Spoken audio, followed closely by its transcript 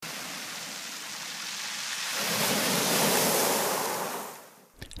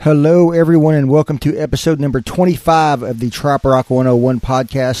Hello, everyone, and welcome to episode number 25 of the Trop Rock 101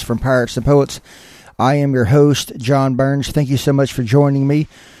 podcast from Pirates and Poets. I am your host, John Burns. Thank you so much for joining me.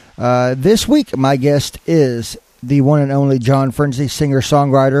 This week, my guest is the one and only John Frenzy,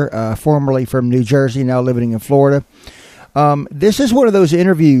 singer-songwriter, formerly from New Jersey, now living in Florida. This is one of those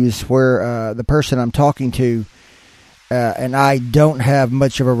interviews where the person I'm talking to and I don't have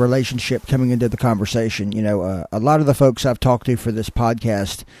much of a relationship coming into the conversation. You know, a lot of the folks I've talked to for this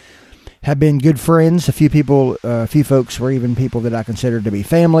podcast have been good friends. A few folks were even people that I consider to be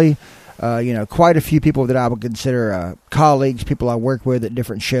family. Quite a few people that I would consider colleagues, people I work with at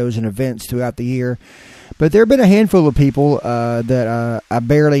different shows and events throughout the year. But there have been a handful of people that I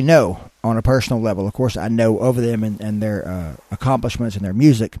barely know on a personal level. Of course, I know of them and their accomplishments and their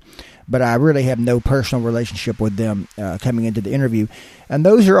music, but I really have no personal relationship with them coming into the interview. And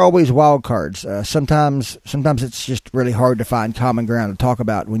those are always wild cards. Sometimes it's just really hard to find common ground to talk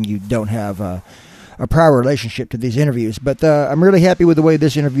about when you don't have a prior relationship to these interviews. But I'm really happy with the way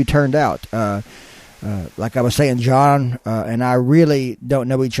this interview turned out. Like I was saying, John and I really don't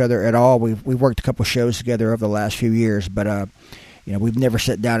know each other at all. We've worked a couple shows together over the last few years, but we've never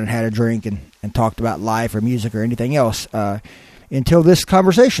sat down and had a drink and talked about life or music or anything else until this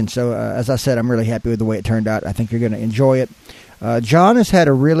conversation. So as I said, I'm really happy with the way it turned out. I think you're going to enjoy it. John has had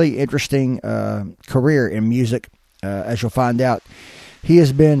a really interesting career in music, as you'll find out. He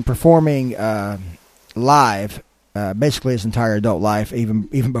has been performing live basically his entire adult life,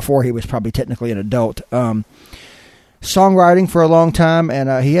 even before he was probably technically an adult. Songwriting for a long time,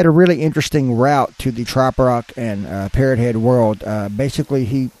 and he had a really interesting route to the trop rock and Parrot Head world. Basically,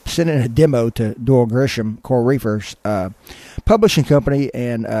 he sent in a demo to Doyle Grisham, Coral Reefers publishing company,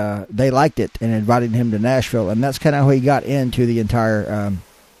 and they liked it and invited him to Nashville, and that's kind of how he got into the entire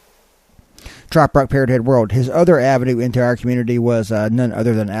trop rock Parrot Head world. His other avenue into our community was none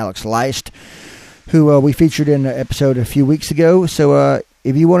other than Alex Leist, who we featured in an episode a few weeks ago. So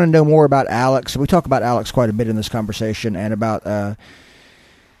if you want to know more about Alex, we talk about Alex quite a bit in this conversation, and about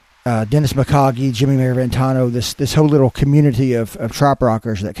Dennis McCoggy, Jimmy Maraventano, this whole little community of trop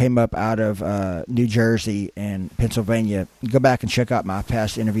rockers that came up out of New Jersey and Pennsylvania. Go back and check out my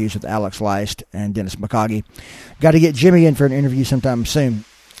past interviews with Alex Leist and Dennis McCoggy. Got to get Jimmy in for an interview sometime soon.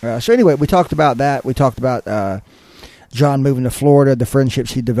 So anyway, we talked about that. We talked about John moving to Florida, the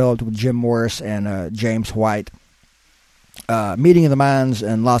friendships he developed with Jim Morris and James White, meeting in the mines,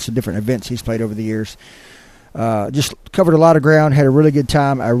 and lots of different events he's played over the years. Just covered a lot of ground, had a really good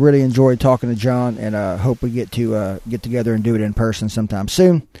time. I really enjoyed talking to John, and hope we get to get together and do it in person sometime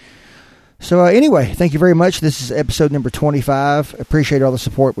soon. So anyway, thank you very much. This is episode number 25. Appreciate all the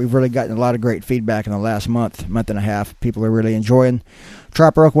support. We've really gotten a lot of great feedback in the last month and a half. People are really enjoying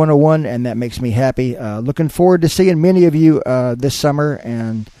Trop Rock 101, and that makes me happy. Looking forward to seeing many of you this summer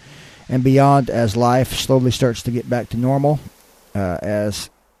and beyond as life slowly starts to get back to normal, as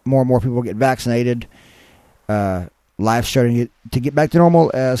more and more people get vaccinated. Life's starting to get back to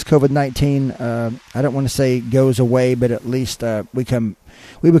normal as COVID-19, I don't want to say goes away, but at least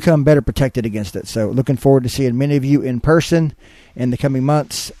we become better protected against it. So looking forward to seeing many of you in person in the coming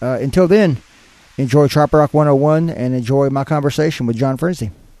months. Until then, enjoy Trop Rock 101 and enjoy my conversation with John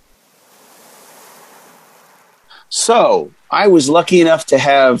Frenzy. So I was lucky enough to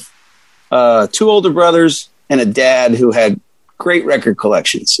have two older brothers and a dad who had great record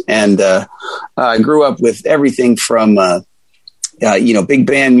collections. And I grew up with everything from, big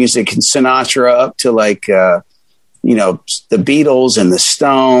band music and Sinatra up to the Beatles and the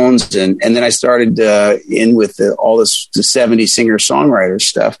Stones. And then I started in with all this the 70s singer-songwriter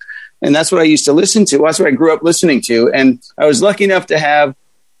stuff. And that's what I used to listen to. That's what I grew up listening to. And I was lucky enough to have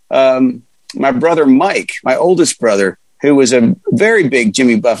my brother Mike, my oldest brother, who was a very big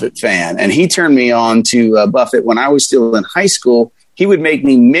Jimmy Buffett fan. And he turned me on to Buffett when I was still in high school. He would make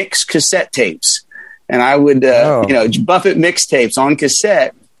me mix cassette tapes. And I would, Buffett mixtapes on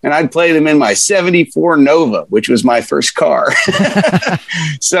cassette. And I'd play them in my 74 Nova, which was my first car.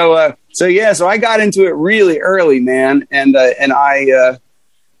 So I got into it really early, man. That's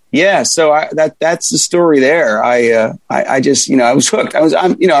the story there. I just, I was hooked.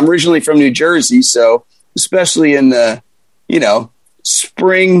 I'm originally from New Jersey. So especially in the,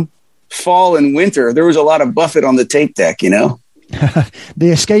 spring, fall, and winter, there was a lot of Buffett on the tape deck, The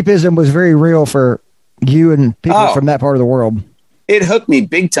escapism was very real for you and people from that part of the world. It hooked me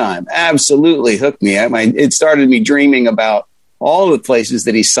big time. Absolutely hooked me. It started me dreaming about all the places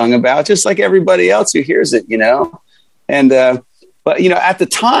that he sung about, just like everybody else who hears it, And, but at the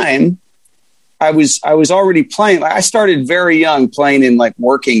time, I was already playing. I started very young playing in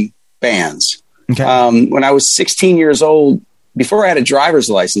working bands. Okay. When I was 16 years old, before I had a driver's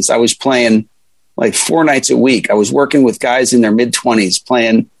license, I was playing like 4 nights a week. I was working with guys in their mid-20s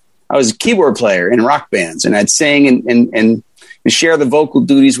playing. I was a keyboard player in rock bands, and I'd sing and share the vocal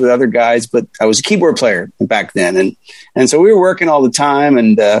duties with other guys, but I was a keyboard player back then. And so we were working all the time.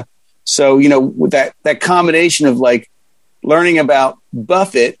 And so, with that combination of like learning about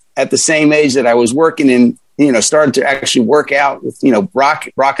Buffett at the same age that I was working in, started to actually work out with,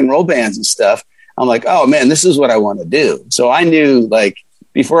 rock and roll bands and stuff. I'm like, oh man, this is what I want to do. So I knew, like,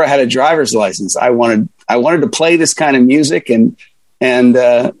 before I had a driver's license, I wanted to play this kind of music. And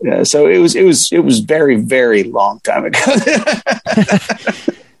so it was very, very long time ago.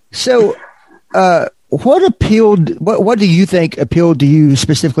 So, what do you think appealed to you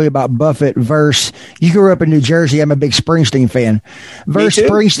specifically about Buffett versus, you grew up in New Jersey. I'm a big Springsteen fan. Versus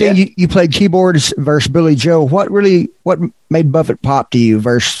Springsteen, yeah. you played keyboards versus Billy Joel. What made Buffett pop to you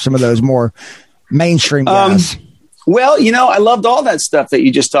versus some of those more mainstream guys? Well, I loved all that stuff that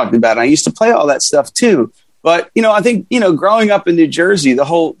you just talked about. I used to play all that stuff too. But, I think, growing up in New Jersey, the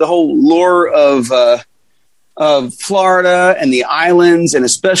whole lore of Florida and the islands, and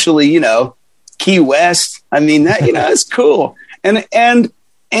especially, Key West. I mean, that, it's cool. And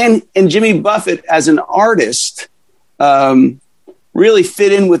Jimmy Buffett as an artist really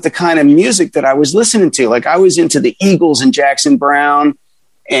fit in with the kind of music that I was listening to. Like, I was into the Eagles and Jackson Browne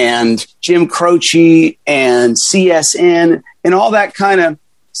and Jim Croce and CSN and all that kind of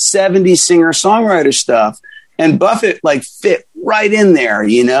 70s singer-songwriter stuff. And Buffett like fit right in there,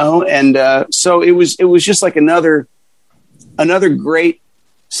 and so it was just like another great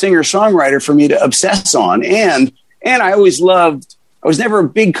singer-songwriter for me to obsess on. And I was never a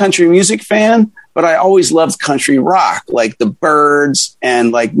big country music fan, but I always loved country rock, like the Byrds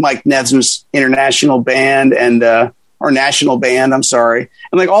and like Mike Nesmith's International Band or National Band, I'm sorry.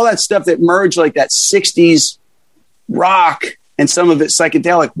 And like all that stuff that merged like that 60s rock and some of it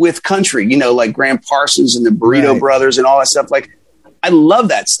psychedelic with country, like Graham Parsons and the Burrito Brothers and all that stuff. Like, I love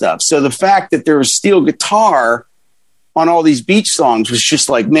that stuff. So the fact that there was steel guitar on all these beach songs was just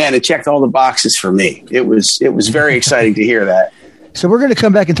like, man, it checked all the boxes for me. It was very exciting to hear that. So we're going to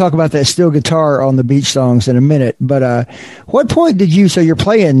come back and talk about that steel guitar on the beach songs in a minute. But what point did so you're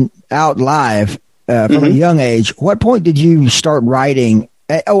playing out live from a young age. What point did you start writing?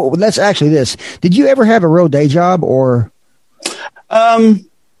 Oh, that's actually this. Did you ever have a real day job or...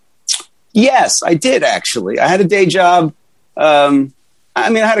 Yes, I did actually. I had a day job. I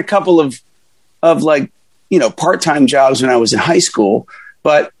had a couple of like, part-time jobs when I was in high school,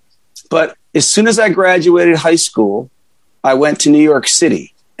 but as soon as I graduated high school, I went to New York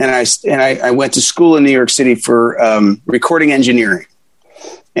City and I went to school in New York City for, recording engineering.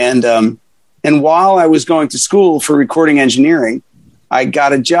 And while I was going to school for recording engineering, I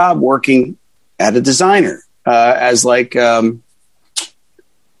got a job working at a designer, as like,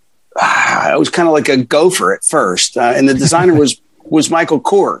 I was kind of like a gopher at first. And the designer was Michael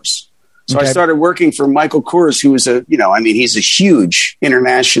Kors. So okay. I started working for Michael Kors, who was he's a huge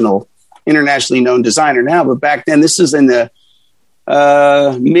internationally known designer now. But back then, this is in the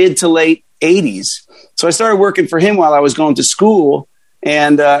mid to late 80s. So I started working for him while I was going to school.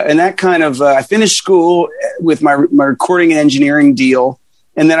 And that kind of, I finished school with my recording and engineering deal.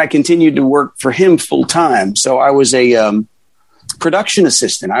 And then I continued to work for him full time. So I was a production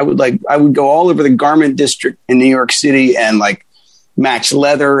assistant. I would go all over the garment district in New York City and like match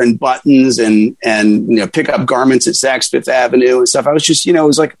leather and buttons and pick up garments at Saks Fifth Avenue and stuff. I was just, it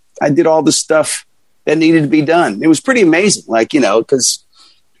was like I did all the stuff that needed to be done. It was pretty amazing, like, because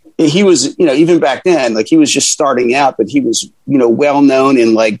he was, even back then, like he was just starting out, but he was, well known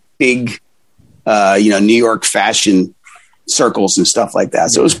in like big, New York fashion circles and stuff like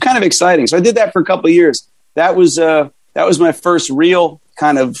that. So it was kind of exciting. So I did that for a couple of years. That was my first real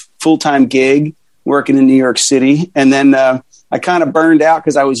kind of full-time gig working in New York City. And then I kind of burned out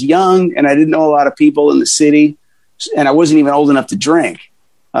because I was young and I didn't know a lot of people in the city and I wasn't even old enough to drink.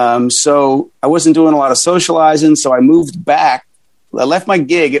 So I wasn't doing a lot of socializing. So I moved back. I left my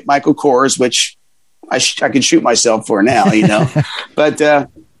gig at Michael Kors, which I could shoot myself for now, but I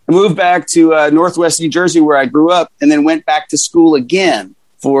moved back to Northwest New Jersey where I grew up and then went back to school again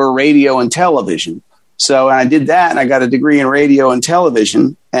for radio and television. So I did that and I got a degree in radio and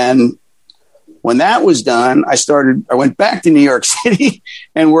television. And when that was done, I went back to New York City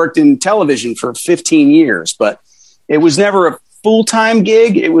and worked in television for 15 years, but it was never a full-time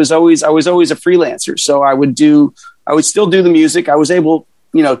gig. I was always a freelancer. So I would still do the music. I was able,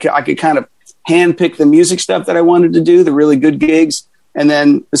 I could kind of handpick the music stuff that I wanted to do, the really good gigs. And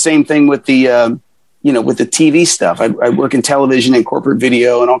then the same thing with the, with the TV stuff. I work in television and corporate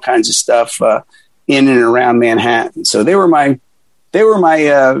video and all kinds of stuff. in and around Manhattan. So they were my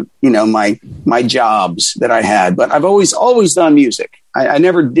my jobs that I had. But I've always done music. I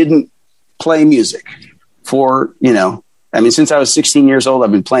never didn't play music for, since I was 16 years old,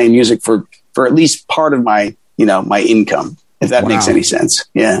 I've been playing music for at least part of my, my income, if that makes any sense.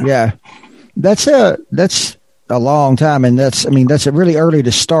 Yeah. Yeah. That's a long time. And that's really early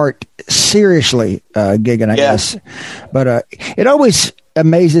to start seriously gigging, I guess. But it always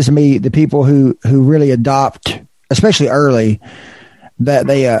amazes me, the people who really adopt, especially early, that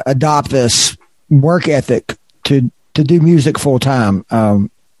they adopt this work ethic to do music full time.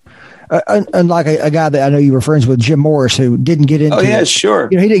 Unlike a guy that I know you were friends with, Jim Morris, who didn't get into it. Sure.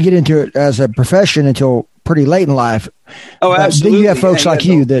 He didn't get into it as a profession until pretty late in life. Oh, absolutely. Then you have folks like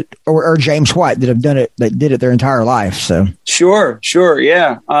you that, or James White, that have done it, that did it their entire life. So sure.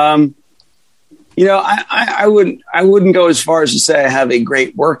 Yeah. I wouldn't go as far as to say I have a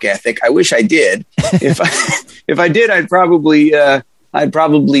great work ethic. I wish I did. If I did, I'd probably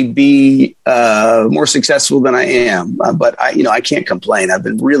be more successful than I am. But I can't complain. I've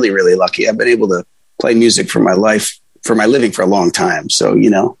been really, really lucky. I've been able to play music for my living for a long time. So,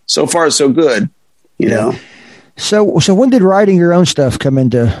 so far so good, know. So when did writing your own stuff come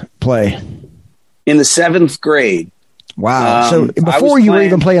into play? In the 7th grade. Wow. So before you were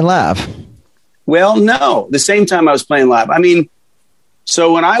even playing live? Well, no, the same time I was playing live. I mean,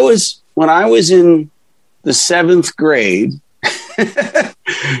 so when I was in the 7th grade,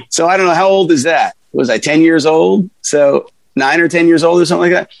 so I don't know, how old is that? Was I 10 years old? So 9 or 10 years old or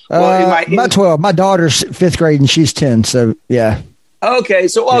something like that? Well, about 12. My daughter's 5th grade and she's 10. So yeah. Okay.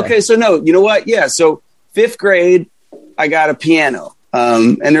 So no, you know what? Yeah. So 5th grade, I got a piano.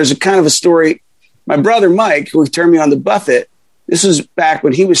 And there's a kind of a story. My brother, Mike, who turned me on to Buffett, this was back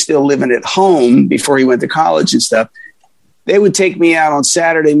when he was still living at home before he went to college and stuff. They would take me out on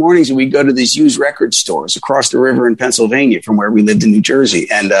Saturday mornings and we'd go to these used record stores across the river in Pennsylvania from where we lived in New Jersey.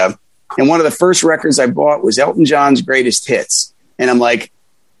 And one of the first records I bought was Elton John's Greatest Hits. And I'm like,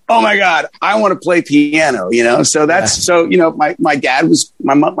 oh my God, I want to play piano, So that's, my dad was,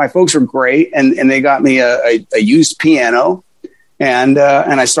 my folks were great. And they got me a used piano. And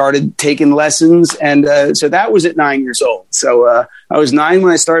I started taking lessons. And so that was at 9 years old. So I was 9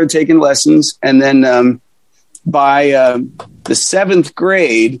 when I started taking lessons. And then by the 7th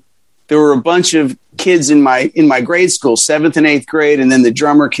grade, there were a bunch of kids in my grade school, 7th and 8th grade. And then the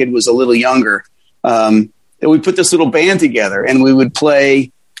drummer kid was a little younger. And we put this little band together and we would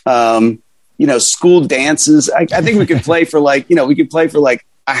play, school dances. I think we could play for like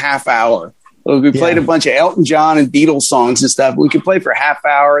a half hour. We played a bunch of Elton John and Beatles songs and stuff. We could play for a half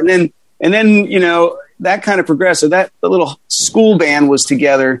hour, and then that kind of progressed. So the little school band was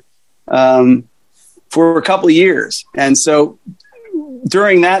together for a couple of years, and so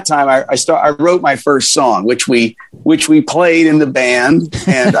during that time, I wrote my first song, which we played in the band,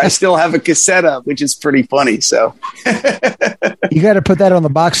 and I still have a cassette of, which is pretty funny. So you got to put that on the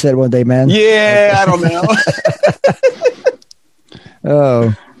box set one day, man. Yeah, I don't know.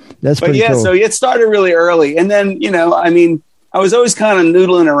 Oh. That's pretty cool. So it started really early. And then, I was always kind of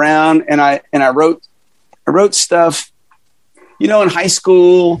noodling around and I wrote stuff, in high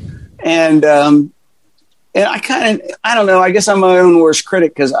school and I don't know, I guess I'm my own worst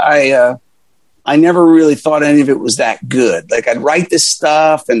critic because I never really thought any of it was that good. Like I'd write this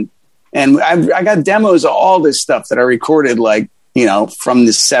stuff and I got demos of all this stuff that I recorded from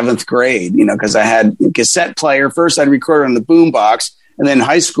the 7th grade, because I had a cassette player. First I'd record on the boombox. And then in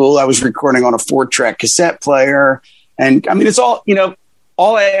high school, I was recording on a 4-track cassette player. And it's all,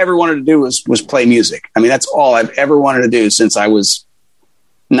 all I ever wanted to do was play music. That's all I've ever wanted to do since I was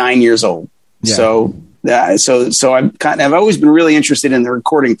 9 years old. Yeah. So I've always been really interested in the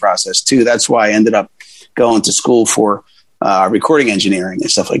recording process too. That's why I ended up going to school for recording engineering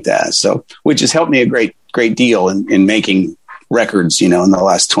and stuff like that. So, which has helped me a great deal in making records, in the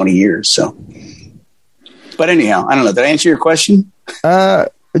last 20 years. So, but anyhow, I don't know. Did I answer your question?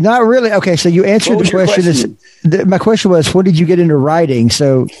 Not really. Okay, so you answered the question. My question was, when did you get into writing?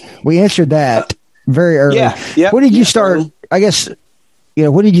 So we answered that very early. Yeah. When did you start? I guess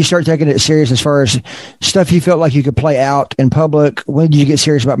when did you start taking it serious as far as stuff you felt like you could play out in public? When did you get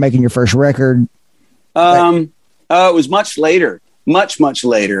serious about making your first record? It was much later. Much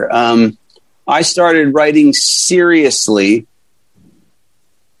later. I started writing seriously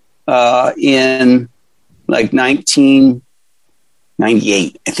in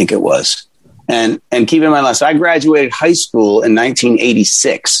 1998, I think it was. And keep in mind, I graduated high school in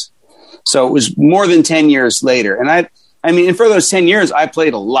 1986. So it was more than 10 years later. And and for those 10 years, I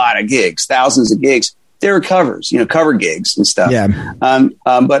played a lot of gigs, thousands of gigs. they were covers, cover gigs and stuff. Yeah.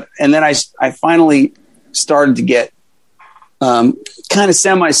 But then I finally started to get kind of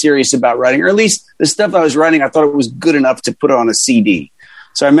semi-serious about writing, or at least the stuff I was writing, I thought it was good enough to put on a CD.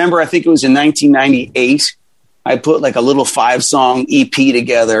 So I remember, I think it was in 1998, I put like a little 5-song EP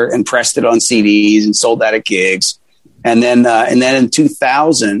together and pressed it on CDs and sold that at gigs. And then in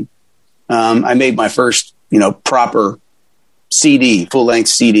 2000, I made my first, proper CD, full-length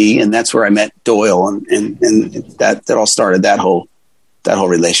CD, and that's where I met Doyle, and that all started that whole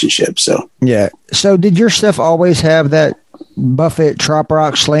relationship. So yeah. So did your stuff always have that Buffett trop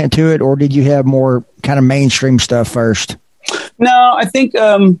rock slant to it, or did you have more kind of mainstream stuff first? No, I think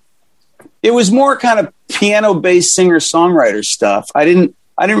it was more kind of piano-based singer-songwriter stuff. I didn't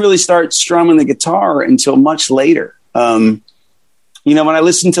really start strumming the guitar until much later. When I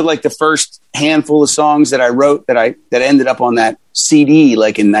listened to like the first handful of songs that I wrote that ended up on that CD,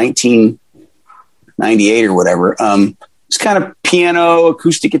 like in 1998 or whatever, it's kind of piano,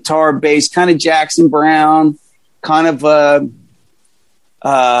 acoustic guitar, bass, kind of Jackson Browne, kind of,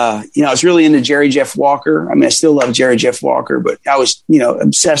 I was really into Jerry Jeff Walker. I mean, I still love Jerry Jeff Walker, but I was,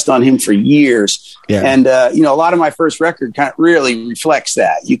 obsessed on him for years. Yeah. And, a lot of my first record kind of really reflects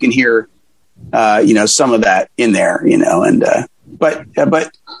that. You can hear, some of that in there,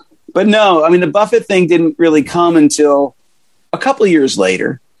 but no, I mean, the Buffett thing didn't really come until a couple of years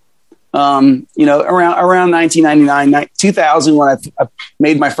later. Around 1999, 2000, when I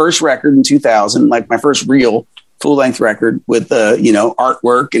made my first record in 2000, like my first real full-length record with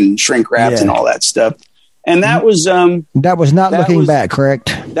artwork and shrink wraps and all that stuff. And that was not looking back,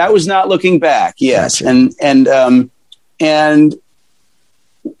 correct? That was not looking back. Yes. Gotcha. And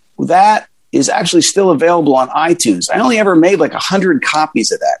that is actually still available on iTunes. I only ever made like 100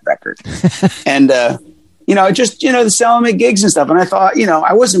 copies of that record. And just selling at gigs and stuff. And I thought,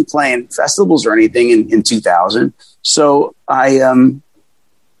 I wasn't playing festivals or anything in 2000. So I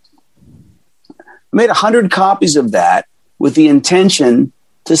made 100 copies of that with the intention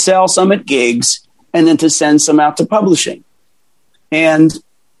to sell some at gigs and then to send some out to publishing. And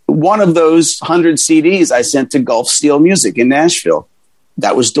one of those 100 CDs I sent to Gulf Steel Music in Nashville.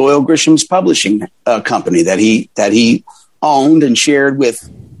 That was Doyle Grisham's publishing company that he owned and shared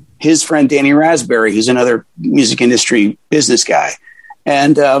with his friend Danny Raspberry, who's another music industry business guy.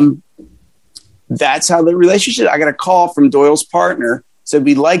 And that's how the relationship, I got a call from Doyle's partner, said,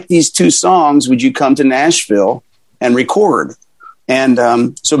 we like these 2 songs. Would you come to Nashville and record? And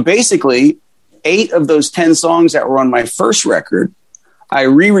so basically 8 of those 10 songs that were on my first record, I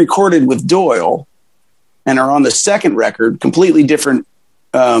re-recorded with Doyle and are on the second record, completely different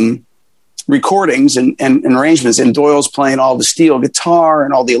recordings and arrangements. And Doyle's playing all the steel guitar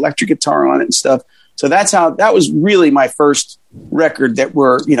and all the electric guitar on it and stuff. So that was really my first record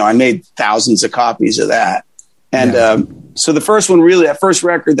I made thousands of copies of that. And so the first one, really, that first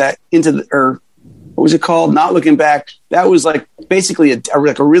record, what was it called? Not Looking Back. That was like basically a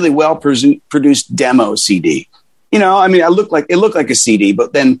really well produced demo CD. It looked like a CD,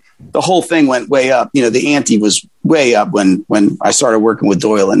 but then the whole thing went way up. The ante was way up when I started working with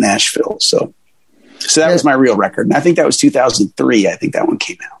Doyle in Nashville. So that was my real record. And I think that was 2003. I think that one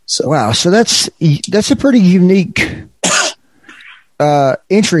came out. So wow. So that's a pretty unique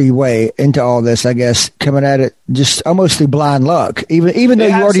entryway into all this, I guess, coming at it just almost through blind luck, even though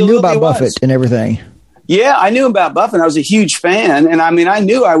you already knew about Buffett and everything. Yeah, I knew about Buffett. I was a huge fan. And I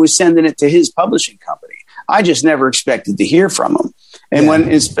knew I was sending it to his publishing company. I just never expected to hear from him. And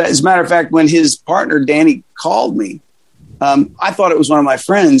as a matter of fact, when his partner, Danny, called me, I thought it was one of my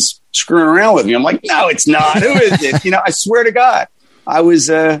friends screwing around with me. I'm like, no, it's not. Who is it? I swear to God, I was,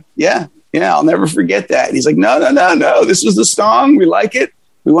 I'll never forget that. And he's like, no. This was the song. We like it.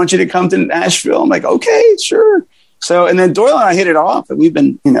 We want you to come to Nashville. I'm like, okay, sure. So, and then Doyle and I hit it off, and we've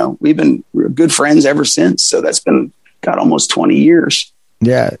been good friends ever since. So that's been almost 20 years.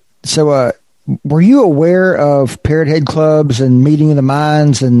 Yeah. So, were you aware of Parrot Head clubs and Meeting of the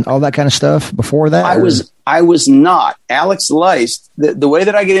Minds and all that kind of stuff before that? I was not. Alex Leist, the way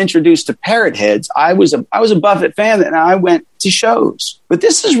that I get introduced to Parrot Heads, I was a Buffett fan, and I went to shows. But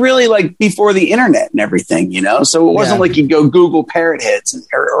this is really like before the internet and everything, So it wasn't like you go Google Parrot Heads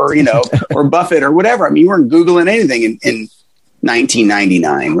or or Buffett or whatever. I mean, you weren't Googling anything in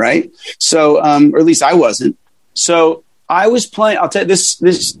 1999, right? So, or at least I wasn't. So I was playing. I'll tell you,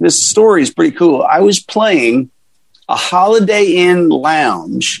 this story is pretty cool. I was playing a Holiday Inn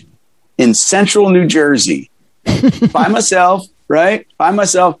lounge in central New Jersey by myself, right? By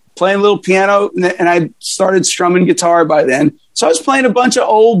myself, playing a little piano, and I started strumming guitar by then. So I was playing a bunch of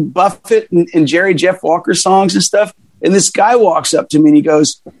old Buffett and Jerry Jeff Walker songs and stuff. And this guy walks up to me and he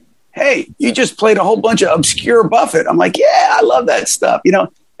goes, hey, you just played a whole bunch of obscure Buffett. I'm like, yeah, I love that stuff,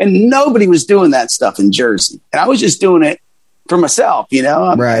 and nobody was doing that stuff in Jersey. And I was just doing it for myself,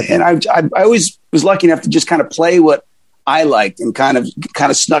 Right. And I always was lucky enough to just kind of play what I liked and kind of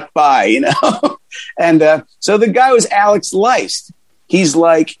snuck by, And so the guy was Alex Leist. He's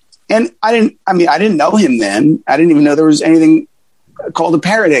like, and I didn't know him then. I didn't even know there was anything called the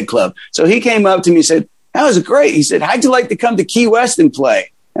Parrot Head Club. So he came up to me and said, that was great. He said, how'd you like to come to Key West and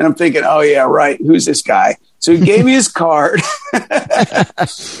play? And I'm thinking, oh, yeah, right. Who's this guy? So he gave me his card.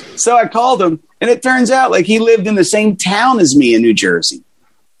 So I called him, and it turns out like he lived in the same town as me in New Jersey.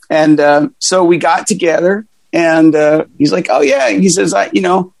 And so we got together, and he's like, oh, yeah. He says,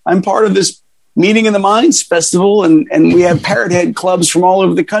 I'm part of this Meeting of the Minds festival, and we have Parrot Head clubs from all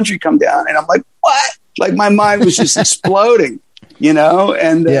over the country come down. And I'm like, what? Like my mind was just exploding, And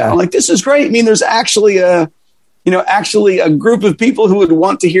I'm like, this is great. I mean, there's actually a group of people who would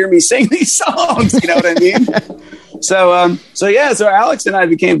want to hear me sing these songs. You know what I mean? So Alex and I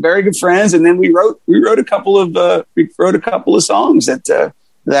became very good friends, and then we wrote a couple of songs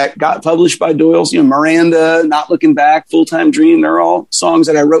that got published by Doyle's. Miranda, Not Looking Back, Full Time Dream. They're all songs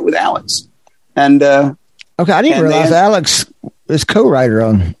that I wrote with Alex. And okay, I didn't realize Alex is co-writer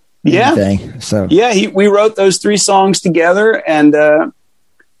on anything. So we wrote those 3 songs together, and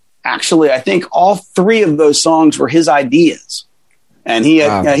actually, I think all 3 of those songs were his ideas. And he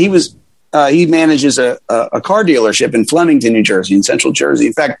manages a car dealership in Flemington, New Jersey, in Central Jersey.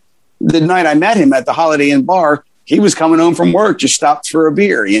 In fact, the night I met him at the Holiday Inn bar, he was coming home from work, just stopped for a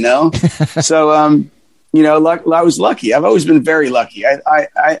beer, So, I was lucky. I've always been very lucky.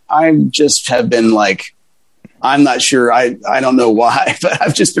 I just have been like, I'm not sure. I don't know why, but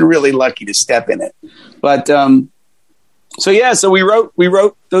I've just been really lucky to step in it. But, so we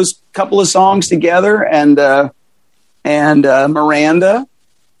wrote those couple of songs together, and Miranda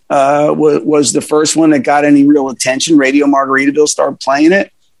was the first one that got any real attention. Radio Margaritaville started playing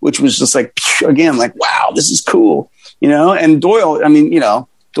it, which was just like, again, like, wow, this is cool, And Doyle,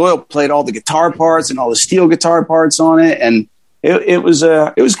 Doyle played all the guitar parts and all the steel guitar parts on it, and it was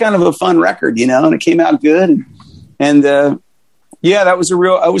kind of a fun record, and it came out good, and that was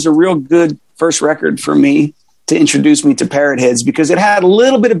a real good first record for me to introduce me to Parrot Heads, because it had a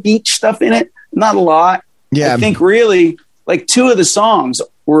little bit of beach stuff in it, not a lot. Yeah, I think really like 2 of the songs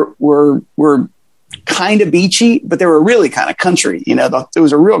were kind of beachy, but they were really kind of country. It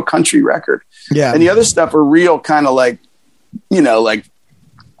was a real country record. Yeah, and the other stuff were real kind of like,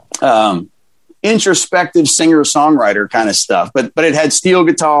 introspective singer-songwriter kind of stuff, but it had steel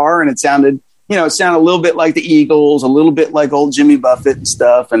guitar, and it sounded a little bit like the Eagles, a little bit like old Jimmy Buffett and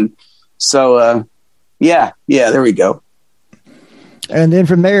stuff. And so, yeah, there we go. And then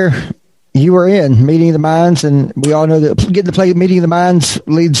from there, you were in Meeting of the Minds, and we all know that getting to play Meeting of the Minds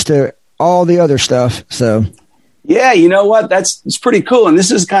leads to all the other stuff. So, yeah, you know what? It's pretty cool. And this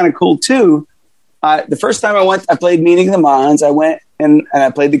is kind of cool too. The first time I played Meeting of the Minds, I went and I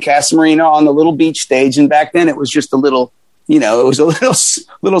played the Casa Marina on the little beach stage. And back then it was just a little, it was a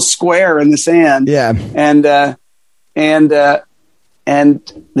little square in the sand. Yeah. And the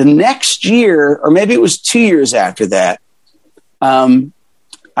next year, or maybe it was 2 years after that, I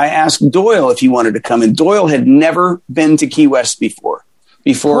asked Doyle if he wanted to come. And Doyle had never been to Key West before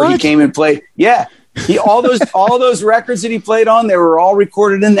what? He came and played. Yeah. All those records that he played on, they were all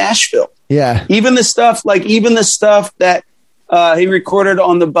recorded in Nashville. Yeah. Even the stuff that he recorded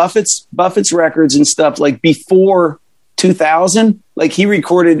on the Buffett's records and stuff like before 2000, like he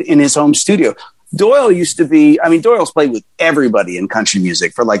recorded in his home studio. Doyle's played with everybody in country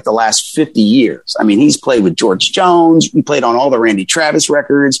music for like the last 50 years. I mean, he's played with George Jones. He played on all the Randy Travis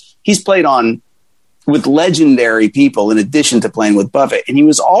records. He's played on with legendary people in addition to playing with Buffett. And he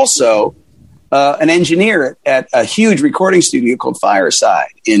was also an engineer at a huge recording studio called Fireside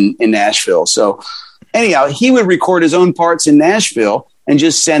in Nashville. So anyhow, he would record his own parts in Nashville and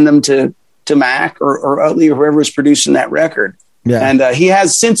just send them to Mac or Utley or whoever was producing that record. Yeah. And he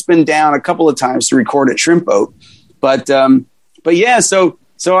has since been down a couple of times to record at Shrimp Boat. But yeah, so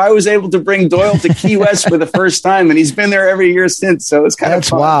I was able to bring Doyle to Key West for the first time, and he's been there every year since. So it's kind of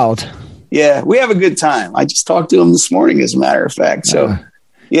fun. Wild. Yeah, we have a good time. I just talked to him this morning, as a matter of fact. So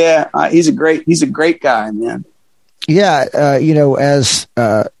yeah, he's a great guy, man. Yeah.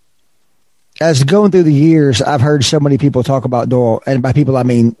 As going through the years, I've heard so many people talk about Doyle, and by people I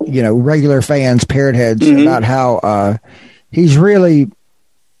mean, regular fans, Parrot Heads, about how he's really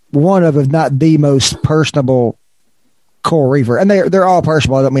one of, if not the most personable coral reefer. And they're all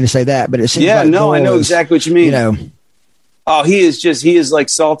personable. I don't mean to say that, but it seems like Doyle I know exactly what you mean. Oh, he is like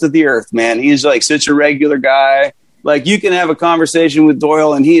salt of the earth, man. He's like such a regular guy. like you can have a conversation with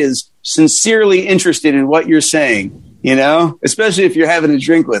Doyle and he is sincerely interested in what you're saying, you know, especially if you're having a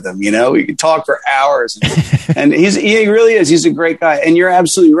drink with him, you know, we can talk for hours and he really is. He's a great guy. And you're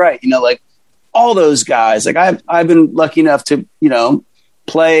absolutely right. You know, like all those guys, like I've been lucky enough to, you know,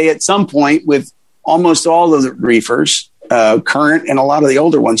 play at some point with almost all of the Reefers, current and a lot of the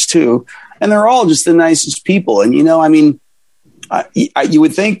older ones too. And they're all just the nicest people. And, you know, I mean, you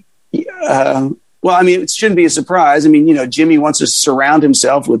would think, well, I mean, it shouldn't be a surprise. I mean, you know, Jimmy wants to surround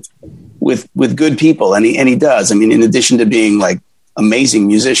himself with good people, and he does. I mean, in addition to being like amazing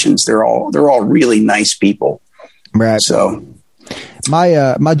musicians, they're all really nice people. Right. So, my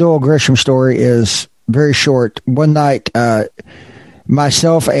Doyle Grisham story is very short. One night,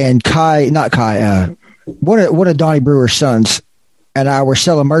 myself and one of Donnie Brewer's sons and I were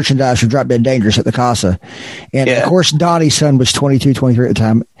selling merchandise for Drop Dead Dangerous at the Casa, and of course, Donnie's son was 22, 23 at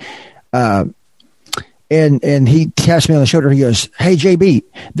the time. And he taps me on the shoulder. He goes, "Hey, JB,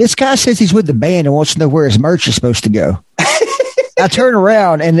 this guy says he's with the band and wants to know where his merch is supposed to go." I turn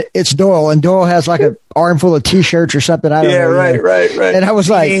around and it's Doyle, and Doyle has like an armful of T-shirts or something. I don't know. Right. And I was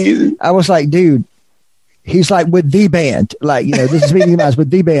like, dude, he's like with the band, like, you know, this is meeting guys with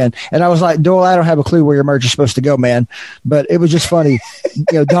the band. And I was like, Doyle, I don't have a clue where your merch is supposed to go, man. But it was just funny, you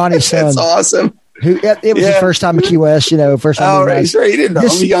know, Donnie's son. That's awesome. It was his first time at Key West, you know, first time. Oh, right. He didn't know. I'm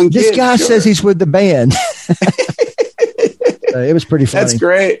a young kid. This guy says he's with the band. It was pretty funny. That's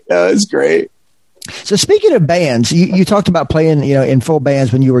great. That's great. So speaking of bands, you talked about playing, you know, in full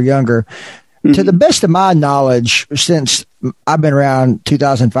bands when you were younger. Mm-hmm. To the best of my knowledge, since I've been around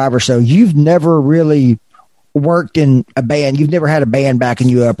 2005 or so, you've never really worked in a band. You've never had a band backing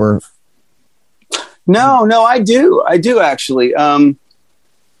you up, or? No, I do actually.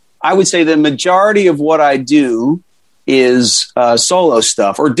 I would say the majority of what I do is solo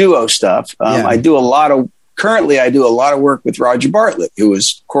stuff or duo stuff. Currently I do a lot of work with Roger Bartlett, who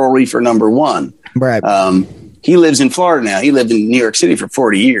was Coral Reefer #1. Right. He lives in Florida now. He lived in New York City for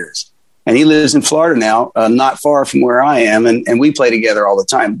 40 years, and he lives in Florida now, not far from where I am. And we play together all the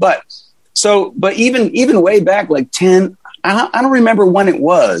time. But even way back, like 10, I don't remember when it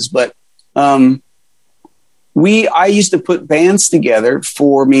was, but, I used to put bands together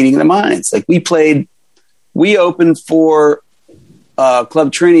for Meeting the Minds. Like we opened for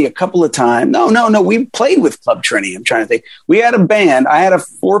Club Trinity a couple of times. No. We played with Club Trinity. I'm trying to think. We had a band. I had a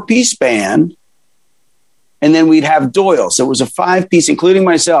 4-piece band, and then we'd have Doyle. So it was a 5-piece, including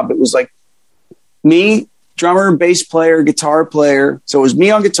myself. It was like me, drummer, bass player, guitar player. So it was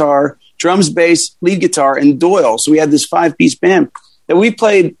me on guitar, drums, bass, lead guitar, and Doyle. So we had this 5-piece band that we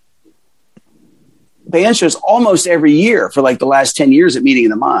played band shows almost every year for like the last 10 years at Meeting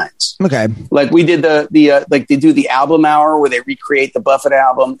in the Minds. Okay. Like we did like they do the album hour where they recreate the Buffett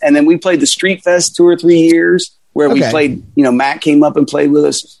album. And then we played the Street Fest 2 or 3 years where we played, you know, Matt came up and played with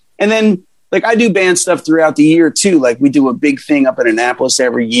us. And then like I do band stuff throughout the year too. Like we do a big thing up in Annapolis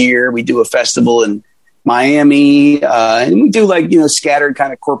every year. We do a festival in Miami, and we do like, you know, scattered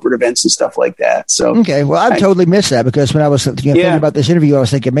kind of corporate events and stuff like that. So, okay. Well, I totally missed that because when I was thinking about this interview, I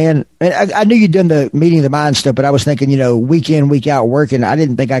was thinking, man, I knew you'd done the Meeting of the Mind stuff, but I was thinking, you know, week in, week out working. I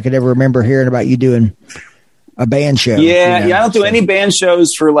didn't think I could ever remember hearing about you doing a band show. Yeah. You know? Yeah. I don't do any band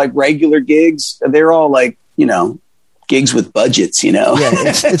shows for like regular gigs. They're all like, you know, gigs with budgets, you know. Yeah,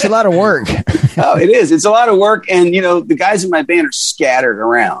 it's a lot of work. Oh, it is. It's a lot of work. And, you know, the guys in my band are scattered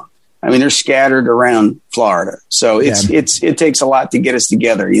around. I mean, they're scattered around Florida, so it takes a lot to get us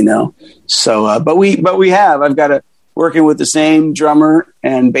together, you know. So, but we have. I've got working with the same drummer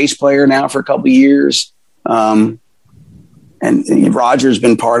and bass player now for a couple of years, and Roger's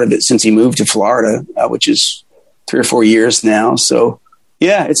been part of it since he moved to Florida, which is 3 or 4 years now. So,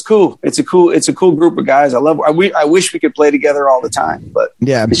 yeah, it's cool. It's a cool group of guys. I wish we could play together all the time, but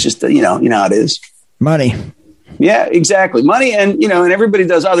it's just you know how it is. Money. Yeah, exactly. Money and, you know, and everybody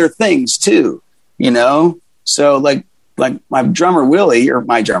does other things too, you know? So like my drummer, Willie, or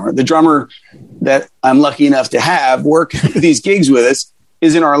my drummer, the drummer that I'm lucky enough to have work these gigs with us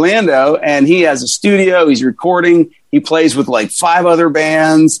is in Orlando, and he has a studio. He's recording. He plays with like 5 other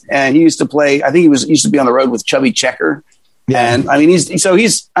bands, and he used to play, I think he used to be on the road with Chubby Checker. Yeah. And I mean,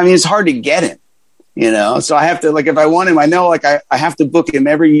 it's hard to get him, you know? So I have to, like, if I want him, I know like I have to book him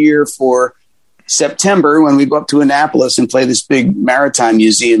every year for September when we go up to Annapolis and play this big maritime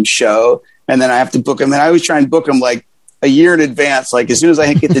museum show. And then I have to book him. And I always try and book him like a year in advance. Like as soon as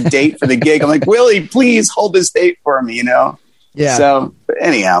I get the date for the gig, I'm like, Willie, please hold this date for me, you know? Yeah. So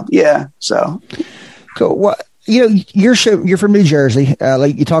anyhow, yeah. So cool. Well, you know, you're from New Jersey.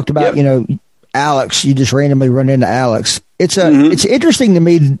 Like you talked about, you know, Alex, you just randomly run into Alex. It's interesting to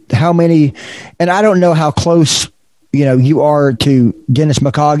me how many, and I don't know how close you are to Dennis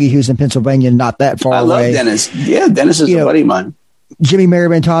McCoggy, who's in Pennsylvania, not that far away. I love Dennis. Yeah, Dennis is a buddy of mine. Jimmy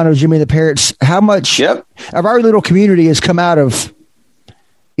Maraventano, Jimmy and the Parrots. How much of our little community has come out of,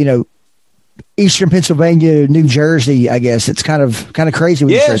 Eastern Pennsylvania, New Jersey? I guess it's kind of crazy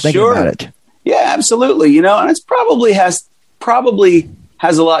when you start thinking about it. Yeah, absolutely. And it's probably has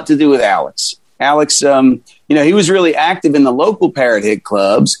a lot to do with Alex. Alex, he was really active in the local parrot hit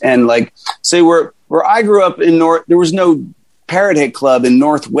clubs, and say where I grew up in there was no parrot hit club in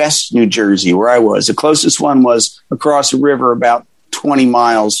Northwest New Jersey where I was. The closest one was across the river about 20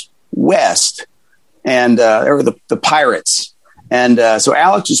 miles west, and there were the Pirates. And so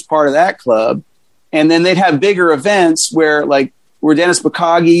Alex was part of that club. And then they'd have bigger events where Dennis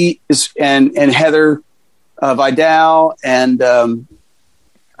McCoggy and Heather Vidal and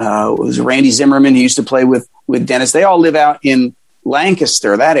was Randy Zimmerman, who used to play with Dennis. They all live out in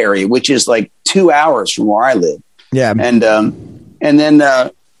Lancaster, that area, which is 2 hours from where I live. Yeah. And then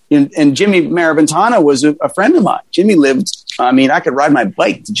Jimmy Maraventano was a friend of mine. Jimmy lived, I could ride my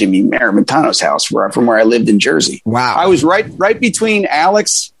bike to Jimmy Maraventano's house from where I lived in Jersey. Wow. I was right between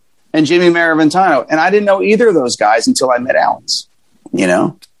Alex and Jimmy Maraventano. And I didn't know either of those guys until I met Alex,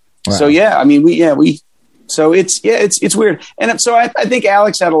 Wow. So, so it's weird. And so I think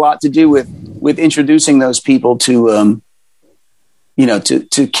Alex had a lot to do with introducing those people to,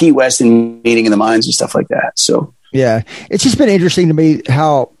 to Key West and meeting in the mines and stuff like that. So. Yeah, it's just been interesting to me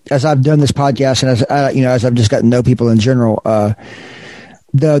how, as I've done this podcast and as I've just gotten to know people in general,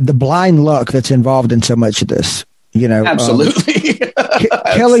 the blind luck that's involved in so much of this. Absolutely.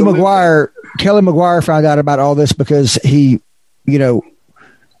 Kelly McGuire found out about all this because he,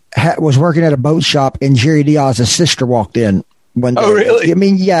 was working at a boat shop and Jerry Diaz's sister walked in one day. Oh, really?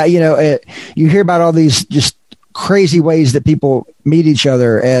 You hear about all these just crazy ways that people meet each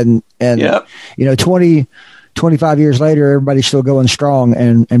other, and 25 years later, everybody's still going strong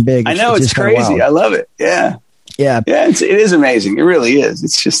and big. I know, it's crazy. I love it. Yeah. Yeah. Yeah. It is amazing. It really is.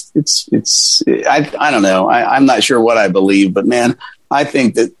 It's just, I don't know. I'm not sure what I believe, but man, I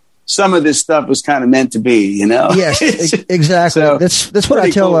think that some of this stuff was kind of meant to be, Yes, exactly. So, that's what I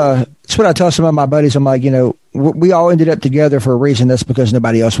tell, that's what I tell some of my buddies. I'm like, we all ended up together for a reason. That's because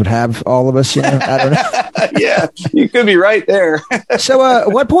nobody else would have all of us. I don't know. Yeah, you could be right there. So,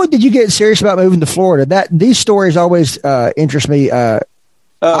 at what point did you get serious about moving to Florida? These stories always interest me. I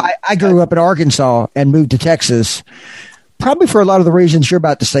grew up in Arkansas and moved to Texas, probably for a lot of the reasons you're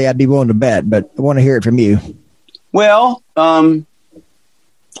about to say. I'd be willing to bet, but I want to hear it from you. Well,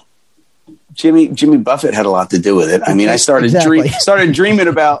 Jimmy Buffett had a lot to do with it. I started dreaming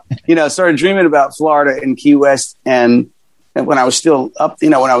about Florida and Key West, and when I was still up,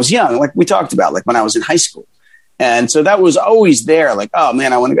 when I was young, like we talked about, like when I was in high school. And so that was always there, like, oh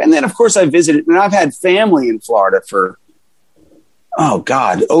man, I want to go. And then of course I visited, and I've had family in Florida for,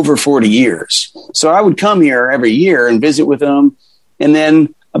 over 40 years. So I would come here every year and visit with them. And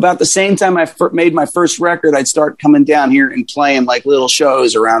then about the same time I made my first record, I'd start coming down here and playing like little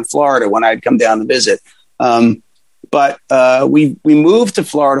shows around Florida when I'd come down to visit. But we moved to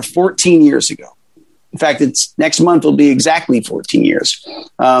Florida 14 years ago. In fact, next month will be exactly 14 years.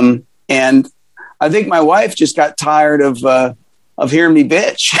 And I think my wife just got tired of hearing me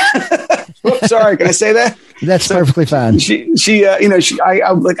bitch. Oops, sorry, can I say that? That's perfectly fine. I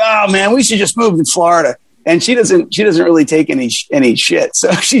was like, oh man, we should just move to Florida. And she doesn't really take any shit.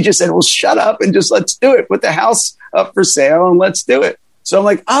 So she just said, well, shut up and just let's do it. Put the house up for sale and let's do it. So I'm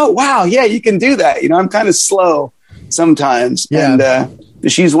like, oh wow, yeah, you can do that. I'm kind of slow sometimes. Yeah.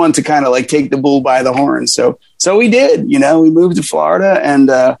 And she's one to kind of like take the bull by the horn. So we did, we moved to Florida, and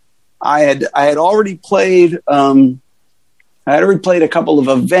I had already played a couple of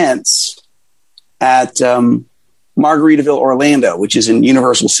events at Margaritaville, Orlando, which is in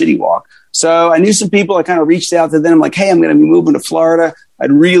Universal City Walk. So I knew some people. I kind of reached out to them. I'm like, hey, I'm going to be moving to Florida.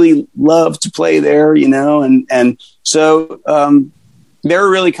 I'd really love to play there, and so they were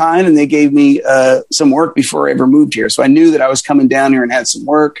really kind, and they gave me some work before I ever moved here. So I knew that I was coming down here and had some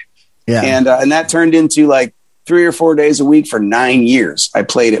work. Yeah. And that turned into like 3 or 4 days a week for 9 years. I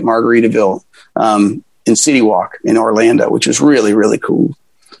played at Margaritaville in City Walk in Orlando, which was really, really cool.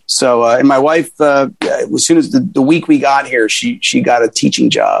 So, and my wife, as soon as the week we got here, she got a teaching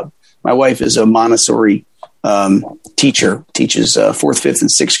job. My wife is a Montessori teacher, teaches 4th, 5th, and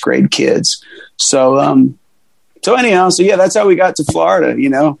 6th grade kids. So anyhow, yeah, that's how we got to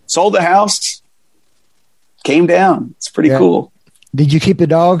Florida. Sold the house, came down. It's pretty cool. Did you keep the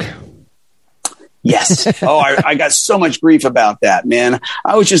dog? Yes. I got so much grief about that, man.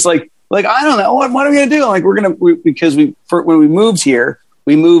 I was just like I don't know what are we gonna do? Like because when we moved here,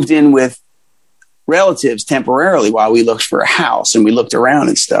 we moved in with relatives temporarily while we looked for a house and we looked around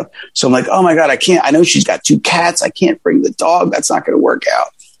and stuff. So I'm like, oh my God, I know she's got 2 cats. I can't bring the dog. That's not going to work out.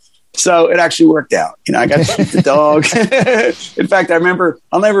 So it actually worked out. I got to keep the dog. In fact,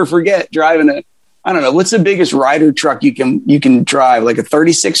 I'll never forget driving I don't know, what's the biggest Ryder truck you can drive? Like a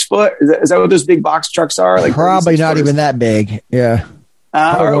 36 foot? Is that what those big box trucks are? Like probably not even that big. Yeah.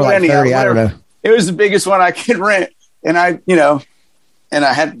 Or like 30, I don't know. It was the biggest one I could rent. And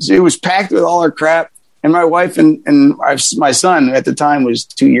it was packed with all our crap. And my wife and my son at the time was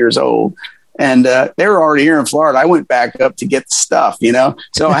 2 years old. And they were already here in Florida. I went back up to get the stuff,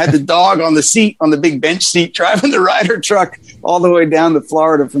 So I had the dog on the seat, on the big bench seat, driving the Ryder truck all the way down to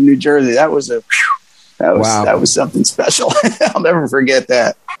Florida from New Jersey. That was that was something special. I'll never forget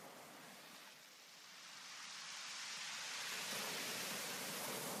that.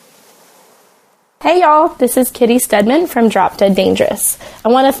 Hey y'all, this is Kitty Stedman from Drop Dead Dangerous. I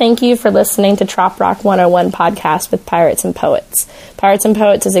want to thank you for listening to Trop Rock 101 podcast with Pirates and Poets. Pirates and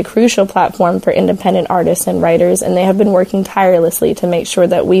Poets is a crucial platform for independent artists and writers, and they have been working tirelessly to make sure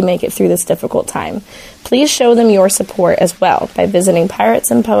that we make it through this difficult time. Please show them your support as well by visiting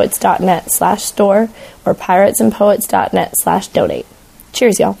piratesandpoets.net/store or piratesandpoets.net/donate.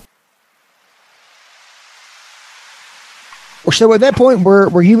 Cheers, y'all. So at that point,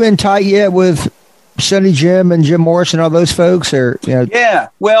 were you in tight yet with Sonny Jim and Jim Morris and all those folks? Or Yeah,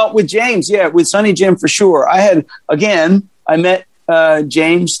 well, with James, with Sonny Jim for sure. I met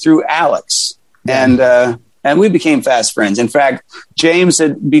James through Alex, and we became fast friends. In fact, James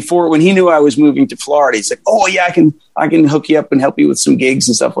said before, when he knew I was moving to Florida, he's like, "Oh yeah, I can hook you up and help you with some gigs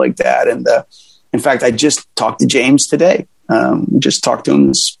and stuff like that." And in fact, I just talked to James today. We just talked to him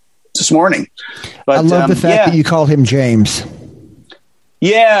this morning. But I love the fact that you called him James.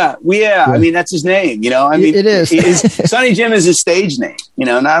 Yeah. I mean, that's his name, I mean, it is. Sonny Jim is his stage name.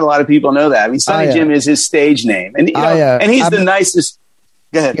 Not a lot of people know that. I mean, Sonny Jim is his stage name, and and he's the nicest.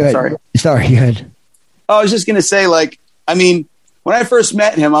 Go ahead. Sorry, go ahead. I was just going to say, when I first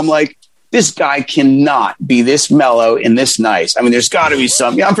met him, I'm like, this guy cannot be this mellow and this nice. I mean, there's got to be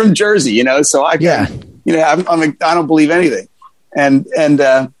something. I'm from Jersey, so I don't believe anything,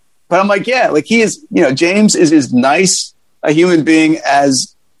 but I'm like, he is. James is as nice a human being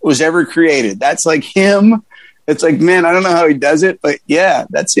as was ever created. That's like him. It's like, man, I don't know how he does it, but yeah,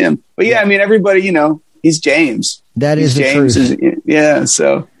 that's him. But I mean, everybody, he's James. That is the James. truth.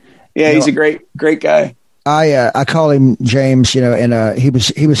 So he's a great guy. I call him James, and he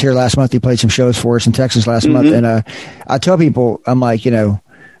was here last month. He played some shows for us in Texas last month, and I tell people, I'm like,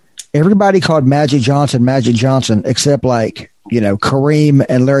 everybody called Magic Johnson except Kareem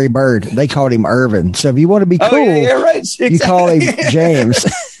and Larry Bird. They called him Irvin. So if you want to be cool, right. Exactly. You call him James.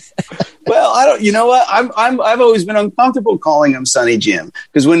 Well, I don't. You know what? I've always been uncomfortable calling him Sonny Jim,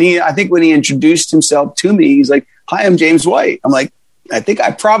 because when he introduced himself to me, he's like, "Hi, I'm James White." I'm like, I think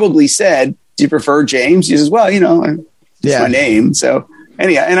I probably said, "Do you prefer James?" He says, "Well, it's my name." So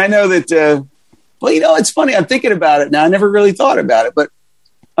anyhow, and I know that. It's funny. I'm thinking about it now. I never really thought about it, but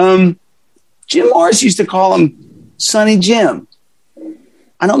Jim Morris used to call him Sonny Jim.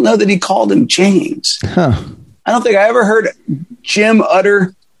 I don't know that he called him James. Huh. I don't think I ever heard Jim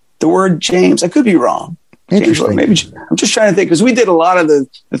utter the word James. I could be wrong. Interesting. Maybe I'm just trying to think, because we did a lot of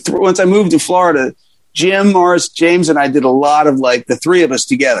once I moved to Florida, Jim, Morris, James, and I did a lot of the three of us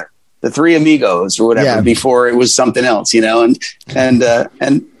together, the three amigos or whatever, before it was something else,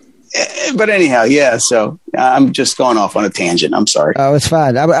 but anyhow, so I'm just going off on a tangent. I'm sorry. Oh, it's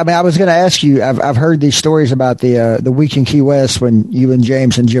fine. I mean, I was going to ask you, I've heard these stories about the week in Key West when you and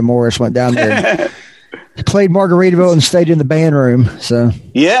James and Jim Morris went down there and played Margaritaville and stayed in the band room. So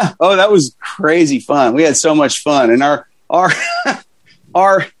yeah. Oh, that was crazy fun. We had so much fun, and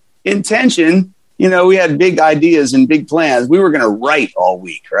our intention, we had big ideas and big plans. We were going to write all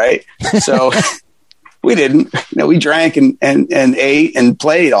week. Right. So we didn't, we drank and ate and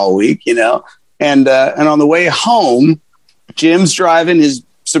played all week, and on the way home, Jim's driving his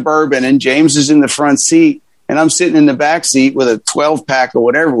Suburban and James is in the front seat, and I'm sitting in the back seat with a 12-pack or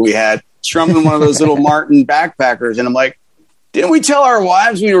whatever we had, strumming one of those little Martin backpackers. And I'm like, didn't we tell our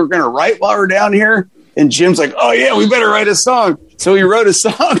wives we were going to write while we're down here? And Jim's like, oh yeah, we better write a song. So we wrote a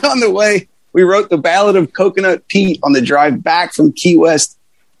song on the way. We wrote the Ballad of Coconut Pete on the drive back from Key West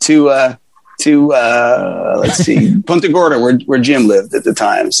to let's see, Punta Gorda, where Jim lived at the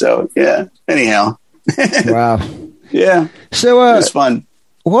time. So yeah. Anyhow. Wow. Yeah. So it was fun.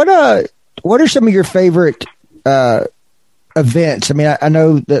 What are some of your favorite events? I mean, I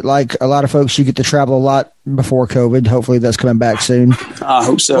know that a lot of folks, you get to travel a lot before COVID. Hopefully that's coming back soon. I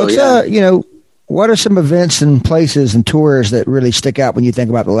hope so. What are some events and places and tours that really stick out when you think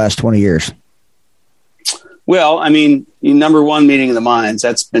about the last 20 years? Well, I mean, number one, Meeting of the Minds.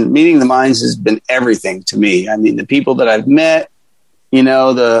 Meeting of the Minds has been everything to me. I mean, the people that I've met,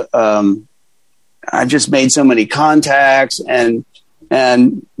 I've just made so many contacts, and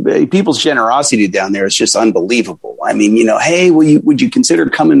people's generosity down there is just unbelievable. I mean, hey, would you consider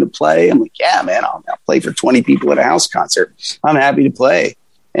coming to play? I'm like, yeah, man, I'll play for 20 people at a house concert. I'm happy to play.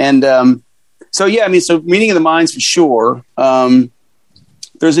 And so Meeting of the Minds for sure.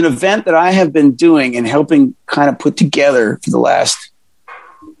 There's an event that I have been doing and helping kind of put together for the last,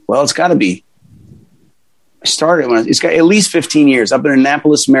 it's got to be, it's got at least 15 years up in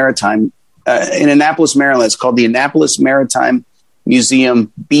Annapolis, Maryland. It's called the Annapolis Maritime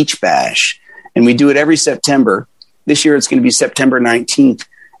Museum Beach Bash. And we do it every September. This year it's going to be September 19th.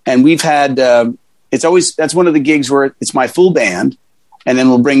 And we've had, that's one of the gigs where it's my full band. And then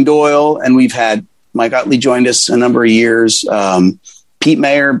we'll bring Doyle, and we've had Mike Utley joined us a number of years. Pete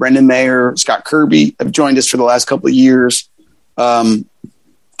Mayer, Brendan Mayer, Scott Kirby have joined us for the last couple of years.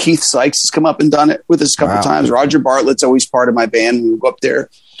 Keith Sykes has come up and done it with us a couple of times. Roger Bartlett's always part of my band. We go up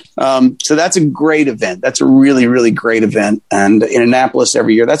there. So that's a great event. That's a really, really great event. And in Annapolis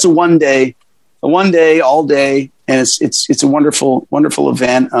every year, that's a one day, all day. And it's a wonderful, wonderful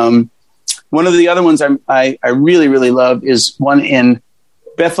event. One of the other ones I really, really love is one in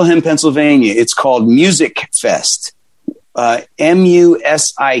Bethlehem, Pennsylvania. It's called Music Fest.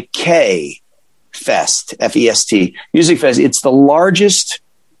 MUSIK Fest, FEST, Music Fest. It's the largest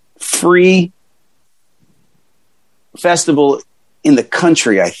free festival in the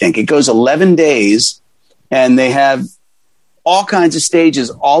country, I think. It goes 11 days, and they have all kinds of stages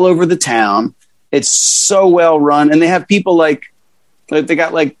all over the town. It's so well run, and they have people like they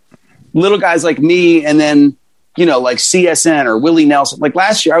got like little guys like me, and then like CSN or Willie Nelson. Like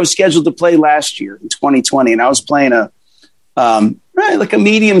last year, I was scheduled to play last year in 2020, and I was playing a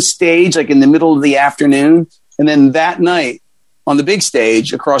medium stage, like in the middle of the afternoon. And then that night on the big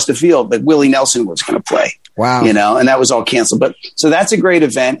stage across the field, like Willie Nelson was going to play. Wow. And that was all canceled. But so that's a great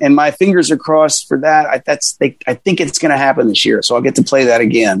event. And my fingers are crossed for that. I think it's going to happen this year. So I'll get to play that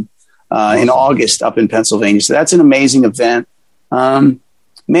again in August up in Pennsylvania. So that's an amazing event.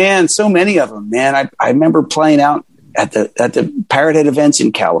 Man, so many of them, man. I remember playing out at the Parrot Head events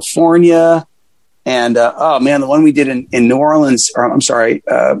in California. And, the one we did in New Orleans,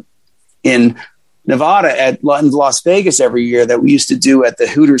 in Nevada at Las Vegas every year that we used to do at the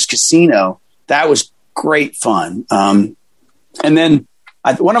Hooters Casino. That was great fun. And then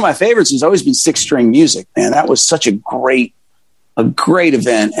one of my favorites has always been Six String Music, man. That was such a great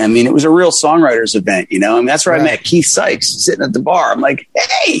event. I mean, it was a real songwriters event, I mean, that's where I met Keith Sykes sitting at the bar. I'm like,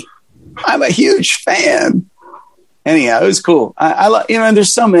 hey, I'm a huge fan. Anyhow, it was cool. I love, and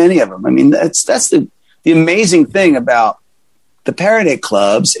there's so many of them. I mean, that's the amazing thing about the Parrot Head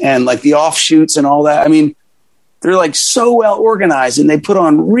clubs and like the offshoots and all that. I mean, they're like so well organized, and they put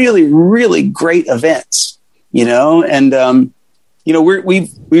on really, really great events, and,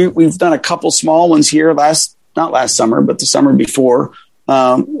 we've done a couple small ones here not last summer, but the summer before.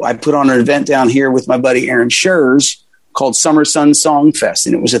 I put on an event down here with my buddy Aaron Schurz called Summer Sun Song Fest.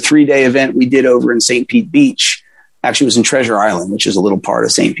 And it was a 3-day event we did over in St. Pete Beach. Actually, it was in Treasure Island, which is a little part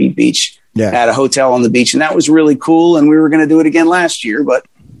of St. Pete Beach, at a hotel on the beach. And that was really cool. And we were going to do it again last year, but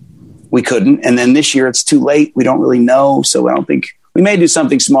we couldn't. And then this year it's too late. We don't really know. So I don't think we may do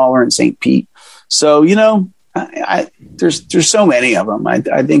something smaller in St. Pete. So, there's so many of them.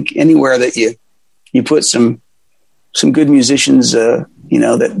 I think anywhere that you put some good musicians, that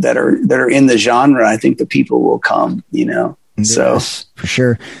are in the genre, I think the people will come, So yes, for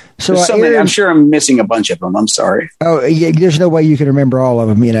sure. So many, I'm sure I'm missing a bunch of them. I'm sorry. Oh yeah, there's no way you can remember all of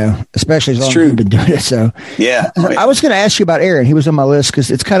them, especially as long as you've been doing it. So yeah. I was going to ask you about Aaron. He was on my list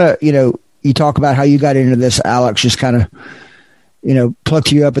because it's kind of, you talk about how you got into this. Alex just kind of,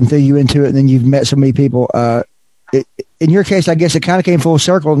 plucked you up and threw you into it, and then you've met so many people. In your case, I guess it kind of came full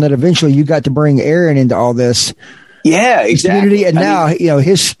circle, and then eventually you got to bring Aaron into all this. Yeah, exactly. And now,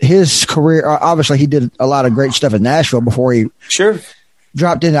 his career, obviously he did a lot of great stuff in Nashville before he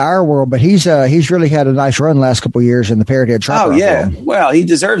dropped into our world, but he's really had a nice run the last couple of years in the Parrot Head Trapper. Oh yeah. Well, he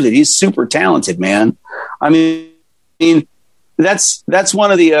deserves it. He's super talented, man. I mean, that's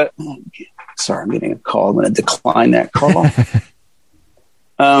one of the, sorry, I'm getting a call. I'm going to decline that call.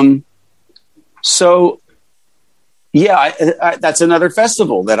 So yeah, that's another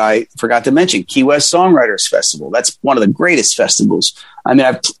festival that I forgot to mention, Key West Songwriters Festival. That's one of the greatest festivals. I mean,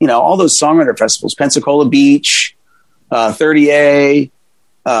 all those songwriter festivals, Pensacola Beach, 30A,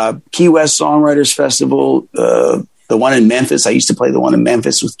 Key West Songwriters Festival, the one in Memphis. I used to play the one in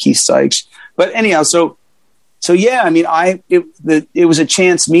Memphis with Keith Sykes. But anyhow, so so yeah, I mean, it was a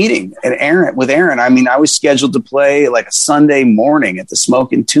chance meeting with Aaron. I mean, I was scheduled to play like a Sunday morning at the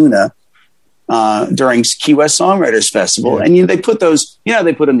Smoke and Tuna during Key West Songwriters Festival, and they put those,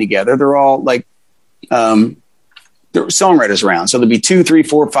 they put them together. They're all like they're songwriters around, so there'll be 2, 3,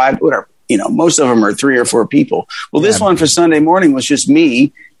 4, 5, whatever. Most of them are 3 or 4 people. Well, this one for Sunday morning was just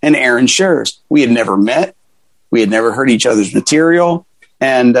me and Aaron Schurz. We had never met, we had never heard each other's material,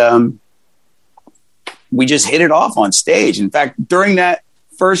 and we just hit it off on stage. In fact, during that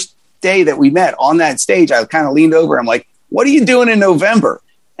first day that we met on that stage, I kind of leaned over. I'm like, "What are you doing in November?"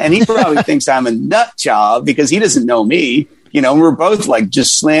 And he probably thinks I'm a nut job because he doesn't know me. We're both like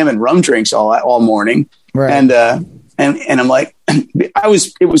just slamming rum drinks all morning. Right. And I'm like, it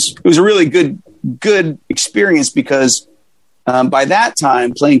was a really good experience because by that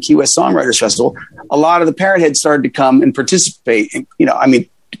time, playing Key West Songwriters Festival, a lot of the Parrot Heads started to come and participate. And,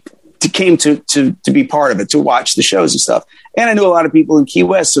 came to be part of it, to watch the shows and stuff. And I knew a lot of people in Key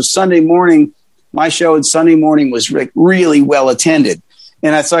West. So Sunday morning, my show on Sunday morning was really well attended.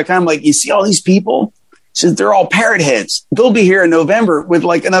 And so I kind of like, you see all these people? He says, they're all Parrot Heads. They'll be here in November with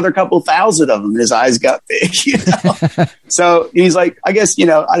like another couple thousand of them. And his eyes got big, So he's like, I guess, he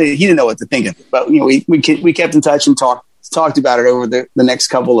didn't know what to think of it. But, we kept in touch and talked about it over the next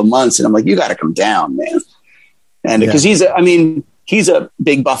couple of months. And I'm like, you got to come down, man. And because he's a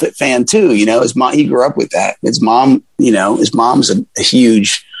big Buffett fan too. His mom, he grew up with that. His mom's a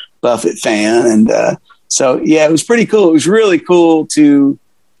huge Buffett fan. And so, yeah, it was pretty cool. It was really cool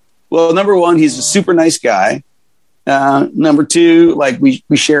number one, he's a super nice guy. Number two, like we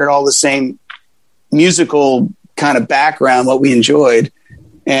shared all the same musical kind of background, what we enjoyed.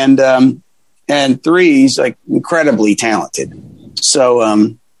 And three, he's like incredibly talented.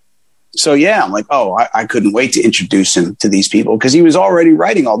 So yeah, I'm like, I couldn't wait to introduce him to these people because he was already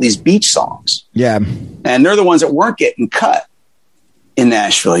writing all these beach songs. Yeah. And they're the ones that weren't getting cut in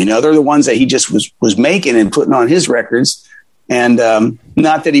Nashville. They're the ones that he just was making and putting on his records. And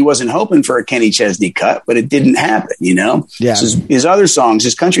not that he wasn't hoping for a Kenny Chesney cut, but it didn't happen, Yeah. So his other songs,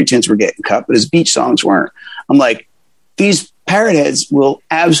 his country tunes were getting cut, but his beach songs weren't. I'm like, these Parrot Heads will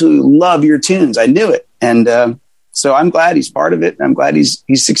absolutely love your tunes. I knew it. And so I'm glad he's part of it. I'm glad he's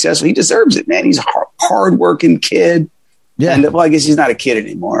successful. He deserves it, man. He's a hard-working kid. Yeah. And, I guess he's not a kid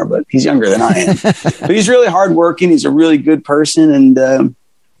anymore, but he's younger than I am. But he's really hardworking. He's a really good person. And,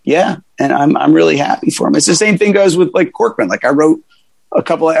 and I'm really happy for him. It's the same thing goes with, like, Corcoran. Like, I wrote a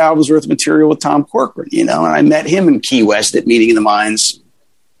couple of albums worth of material with Tom Corcoran, and I met him in Key West at Meeting of the Minds,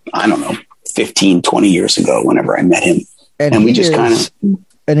 I don't know, 15, 20 years ago, whenever I met him. And we just kind of...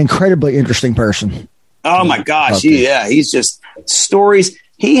 an incredibly interesting person. Oh my gosh. He's just stories.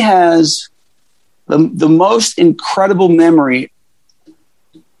 He has the most incredible memory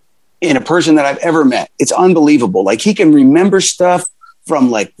in a person that I've ever met. It's unbelievable. Like, he can remember stuff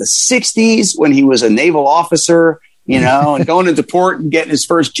from like the 60s when he was a naval officer, and going into port and getting his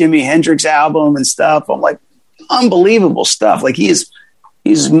first Jimi Hendrix album and stuff. I'm like, unbelievable stuff. Like, his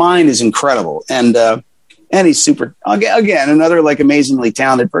mind is incredible. And he's super, again, another like amazingly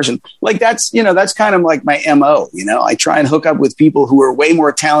talented person. Like, that's kind of like my MO, I try and hook up with people who are way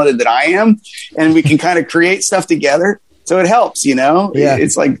more talented than I am, and we can kind of create stuff together. So it helps, Yeah.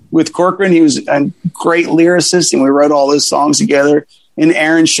 It's like with Corcoran, he was a great lyricist and we wrote all those songs together. And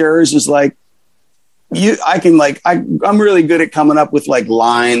Aaron Schurz was like, I'm really good at coming up with like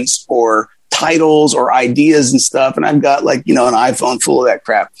lines or titles or ideas and stuff. And I've got like, an iPhone full of that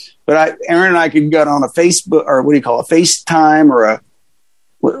crap. But Aaron and I could get on a Facebook or what do you call it, a FaceTime or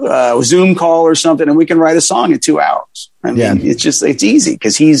a Zoom call or something, and we can write a song in 2 hours. I mean, it's easy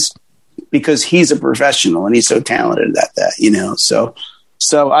because he's a professional and he's so talented at that,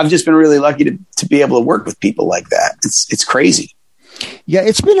 So I've just been really lucky to be able to work with people like that. It's crazy. Yeah,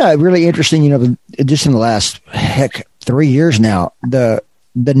 it's been a really interesting, just in the last 3 years now, the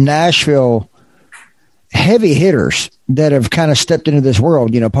Nashville heavy hitters that have kind of stepped into this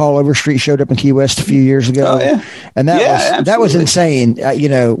world. Paul Overstreet showed up in Key West a few years ago. Oh, yeah. And that was insane,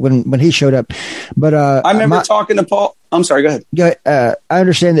 when he showed up. But I remember talking to Paul. I'm sorry, go ahead. I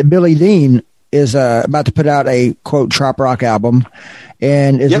understand that Billy Dean is about to put out a, quote, trop rock album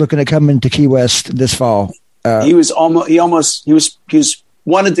and is looking to come into Key West this fall. He was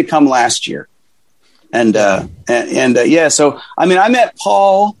wanted to come last year. And so, I mean, I met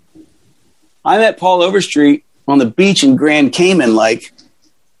Paul Overstreet on the beach in Grand Cayman like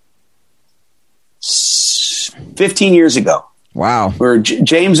 15 years ago. Wow. Where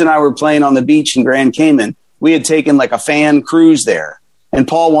James and I were playing on the beach in Grand Cayman. We had taken like a fan cruise there, and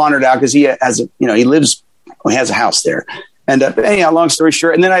Paul wandered out because he has he has a house there. And anyhow, long story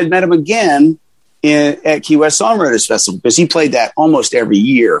short, and then I met him again at Key West Songwriters Festival, because he played that almost every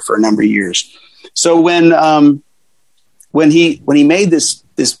year for a number of years. So when he made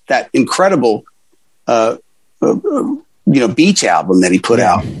that incredible beach album that he put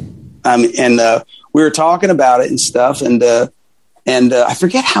out, and we were talking about it and stuff, and I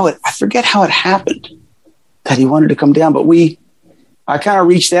forget how it happened that he wanted to come down, but I kind of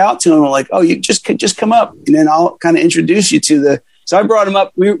reached out to him, like, oh, you just come up, and then I'll kind of introduce you to so I brought him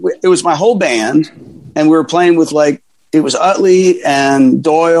up. It was my whole band, and we were playing with, like, it was Utley and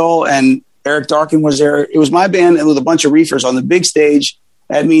Doyle and Eric Darkin was there. It was my band and with a bunch of reefers on the big stage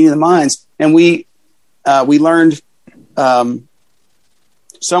at Meeting of the Minds. And we learned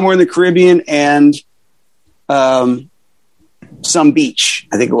Somewhere in the Caribbean and Some Beach,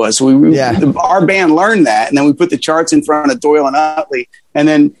 I think it was. So our band learned that, and then we put the charts in front of Doyle and Utley. And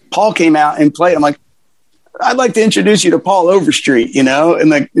then Paul came out and played. I'm like, I'd like to introduce you to Paul Overstreet, and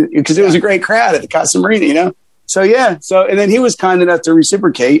like, because it was a great crowd at the Casa Marina, So and then he was kind enough to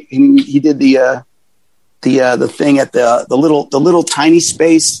reciprocate, and he did the thing at the little tiny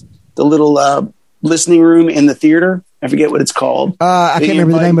space, the little listening room in the theater. I forget what it's called. I can't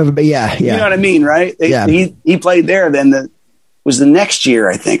remember the name of it, but yeah. You know what I mean, right? He played there. Then was the next year,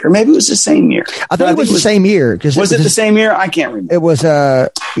 I think, or maybe it was the same year. I think it was the same year. Was it the same year? I can't remember. It was,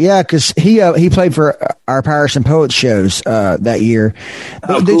 because he played for our Pirates and Poets shows that year.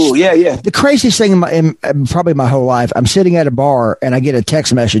 Oh, cool. Yeah. The craziest thing in probably my whole life, I'm sitting at a bar and I get a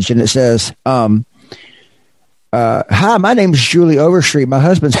text message and it says, hi, my name is Julie Overstreet. My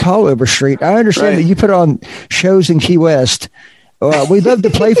husband's Paul Overstreet. I understand that you put on shows in Key West. We'd love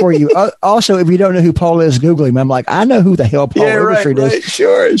to play for you. Also, if you don't know who Paul is, Google him. I'm like, I know who the hell Paul Overstreet is.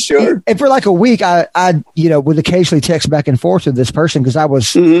 Sure. And for like a week, I would occasionally text back and forth with this person because I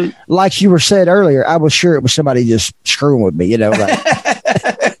was, like you were said earlier, I was sure it was somebody just screwing with me,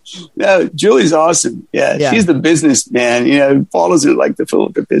 Like. No, Julie's awesome. Yeah, she's the business man. Paul doesn't like to fill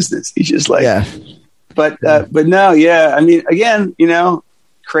up the business. He's just like, But no, I mean, again,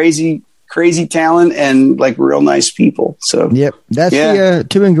 crazy talent and like real nice people. So that's the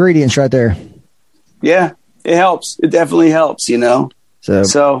two ingredients right there. Yeah, it helps. It definitely helps.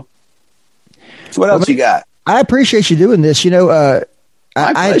 So what else you got? I appreciate you doing this. My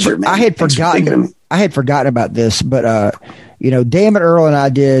pleasure, man. I had forgotten about this, but Damn It Earl and I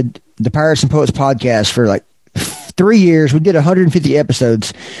did the Pirates and Poets podcast for like 3 years. We did 150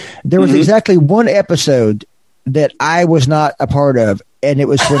 episodes. There was exactly one episode that I was not a part of, and it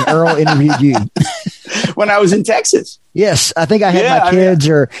was when Earl interviewed you. When I was in Texas. Yes, I think I had my kids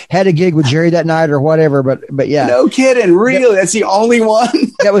or had a gig with Jerry that night or whatever, but yeah. No kidding, really? That's the only one?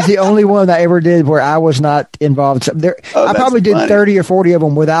 That was the only one I ever did where I was not involved. I probably did 30 or 40 of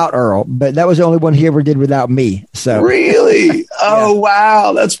them without Earl, but that was the only one he ever did without me. So really? Oh,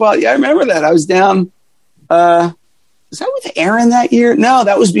 wow. That's wild. Yeah, I remember that. I was down... was that with Aaron that year? No,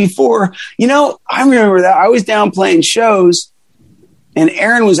 that was before. I remember that. I was down playing shows, and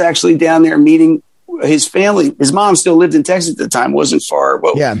Aaron was actually down there meeting his family. His mom still lived in Texas at the time. Wasn't far.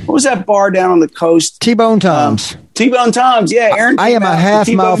 What was that bar down on the coast? T-Bone Tom's. T-Bone Tom's. Yeah, Aaron. I am a half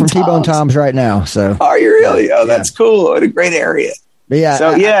mile from T-Bone Tom's right now. So. Are you really? Oh, that's cool. What a great area. But yeah. So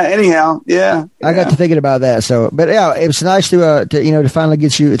anyhow, I got to thinking about that. So, but yeah, it's nice to finally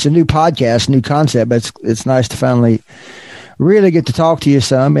get you. It's a new podcast, new concept, but it's nice to finally really get to talk to you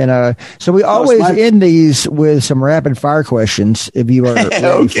some. And so we always end these with some rapid fire questions. If you are ready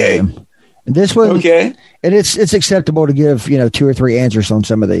for them. And this one, and it's acceptable to give 2 or 3 answers on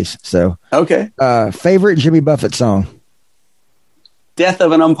some of these. So favorite Jimmy Buffett song? Death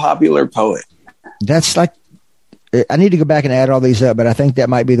of an Unpopular Poet. That's like. I need to go back and add all these up, but I think that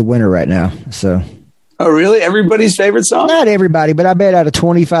might be the winner right now. So, oh, really? Everybody's favorite song? Not everybody, but I bet out of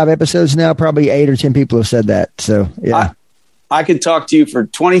 25 episodes now, probably 8 or 10 people have said that. So, yeah. I could talk to you for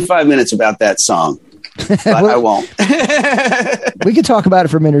 25 minutes about that song, but I won't. We could talk about it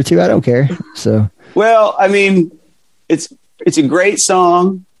for a minute or two. I don't care. So, well, I mean, it's a great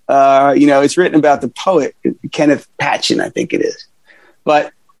song. It's written about the poet Kenneth Patchen, I think it is,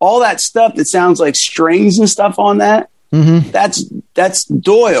 but. All that stuff that sounds like strings and stuff on that, that's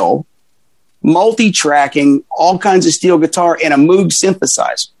Doyle multi-tracking all kinds of steel guitar and a Moog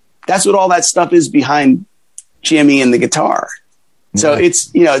synthesizer. That's what all that stuff is behind Jimmy and the guitar. Yeah. So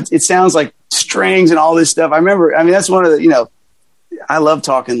it's, it sounds like strings and all this stuff. That's one of the, I love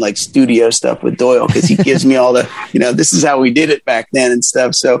talking like studio stuff with Doyle because he gives me all the, this is how we did it back then and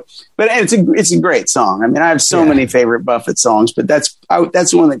stuff. So, but it's a great song. I mean, I have so many favorite Buffett songs, but that's the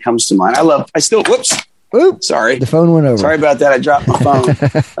one that comes to mind. Oops, sorry. The phone went over. Sorry about that. I dropped my phone.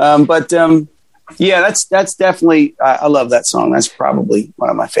 Yeah, that's definitely. I love that song. That's probably one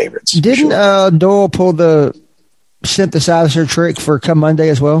of my favorites. Didn't Doyle pull the synthesizer trick for Come Monday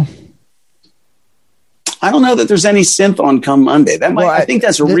as well? I don't know that there's any synth on Come Monday. I think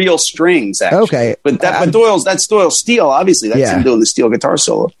that's real strings, actually. Okay. But that's Doyle's steel, obviously. That's him doing the steel guitar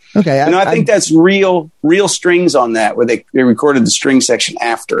solo. Okay. I think that's real strings on that, where they recorded the string section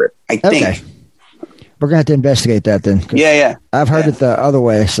after it, I think. Okay. We're going to have to investigate that then. Yeah. I've heard it the other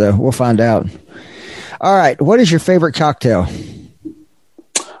way, so we'll find out. All right. What is your favorite cocktail?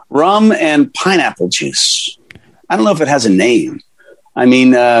 Rum and pineapple juice. I don't know if it has a name. I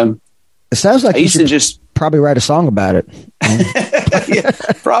mean, it sounds like you should just probably write a song about it. Yeah,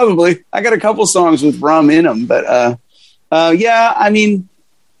 probably. I got a couple songs with rum in them, but yeah, I mean,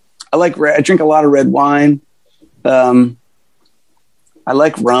 I drink a lot of red wine. I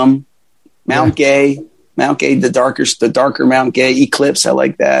like rum. Mount Gay, the darker Mount Gay, Eclipse. I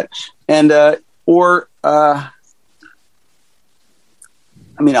like that. And I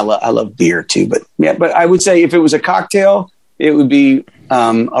love beer too, but I would say if it was a cocktail, it would be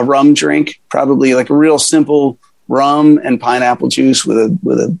a rum drink, probably like a real simple rum and pineapple juice with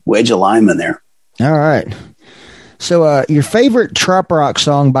a wedge of lime in there. All right. So your favorite trop rock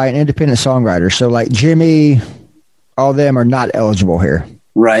song by an independent songwriter. So like Jimmy, all them are not eligible here.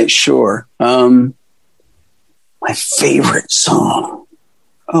 Right. Sure. My favorite song.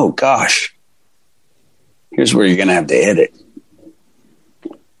 Oh gosh. Here's where you're going to have to edit.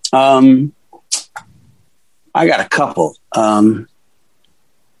 I got a couple.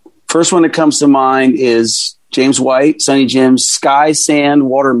 First one that comes to mind is James White, Sonny Jim's Sky, Sand,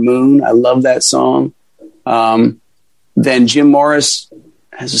 Water, Moon. I love that song. Then Jim Morris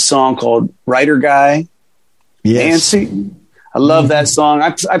has a song called Writer Guy. Yes. Nancy. I love that song.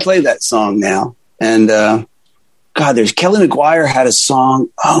 I play that song now. And God, there's Kelly McGuire had a song.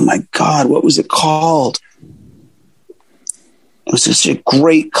 Oh my God, what was it called? It was just a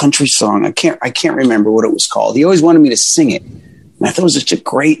great country song. I can't remember what it was called. He always wanted me to sing it. And I thought it was such a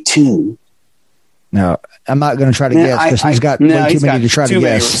great tune. No, I'm not going to try to guess because he's got way too many to try to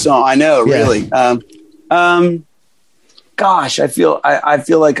guess. I know, really. Gosh, I feel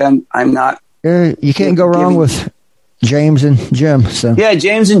like I'm not. You can't go wrong with James and Jim. So yeah,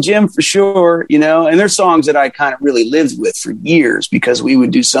 James and Jim for sure. You know, and there's songs that I kind of really lived with for years because we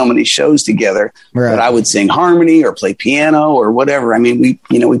would do so many shows together that I would sing harmony or play piano or whatever. I mean, we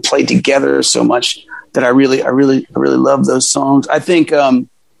played together so much that I really love those songs. I think not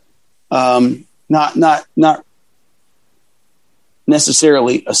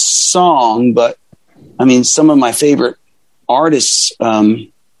necessarily a song, but I mean some of my favorite artists.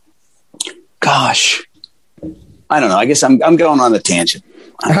 Gosh, I don't know. I guess I'm going on a tangent.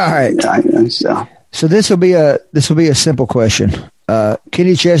 All right. So this will be a simple question.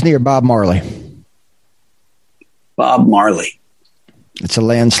 Kenny Chesney or Bob Marley? Bob Marley. It's a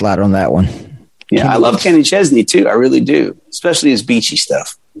landslide on that one. Yeah, I love Kenny Chesney too. I really do, especially his beachy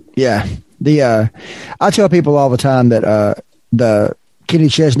stuff. Yeah. I tell people all the time that the Kenny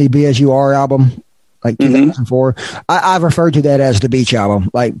Chesney Be As You Are album, like 2004, I've referred to that as the Beach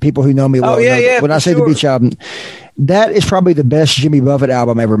album. Like people who know me well know when I say the Beach album, that is probably the best Jimmy Buffett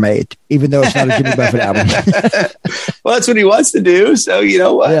album ever made, even though it's not a Jimmy Buffett album. Well, that's what he wants to do. So you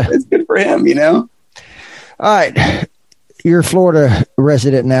know what? Yeah. It's good for him, you know? All right. You're a Florida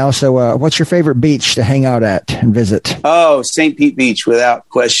resident now, so what's your favorite beach to hang out at and visit? Oh, St. Pete Beach, without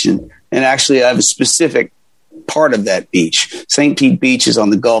question. And actually, I have a specific part of that beach. St. Pete Beach is on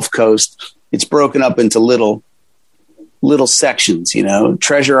the Gulf Coast. It's broken up into little sections, you know.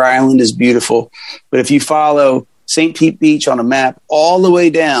 Treasure Island is beautiful. But if you follow St. Pete Beach on a map all the way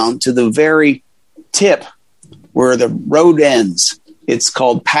down to the very tip where the road ends, it's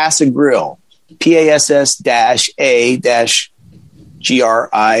called Pass-a-Grille. PASS-A-GRILLE,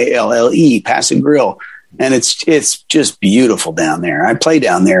 Pass-a-Grille. And it's just beautiful down there. I play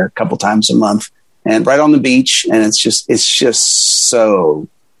down there a couple times a month and right on the beach. And it's just so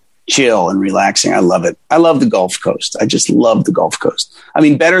chill and relaxing. I love it. I love the Gulf Coast. I just love the Gulf Coast. I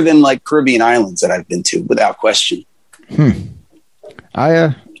mean, better than like Caribbean islands that I've been to without question. I'm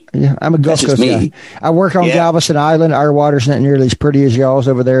a Gulf Coast guy. I work on Galveston Island. Our water's not nearly as pretty as y'all's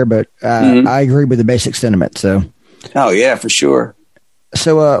over there, but I agree with the basic sentiment. So, oh yeah, for sure.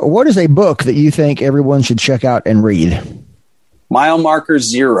 So, what is a book that you think everyone should check out and read? Mile Marker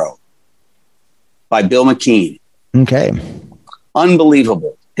Zero by Bill McKean. Okay,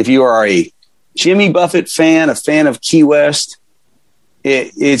 unbelievable. If you are a Jimmy Buffett fan, a fan of Key West,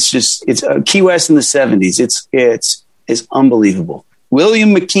 it's Key West in the 70s. It's unbelievable.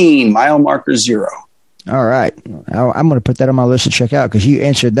 William McKean, Mile Marker Zero. All right. I'm going to put that on my list to check out because you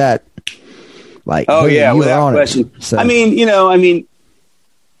answered that Like, oh hey, yeah, you were without on question. it. So,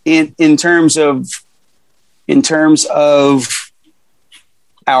 in terms of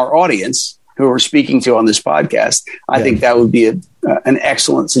our audience who we're speaking to on this podcast, I think that would be an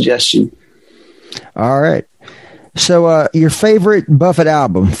excellent suggestion. All right. So, your favorite Buffett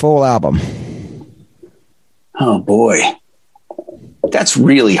album, full album? Oh boy, that's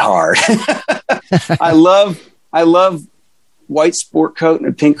really hard. I love White Sport Coat and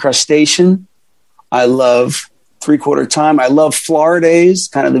a Pink Crustacean. I love 3/4 Time. I love Floridays,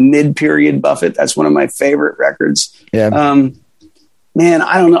 kind of the mid-period Buffett. That's one of my favorite records. Yeah. Man,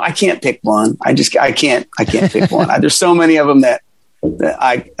 I don't know. I can't pick one. I can't pick one. There's so many of them that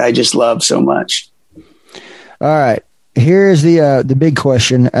I just love so much. All right. Here's the big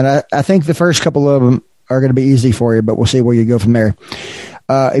question, and I think the first couple of them are going to be easy for you, but we'll see where you go from there.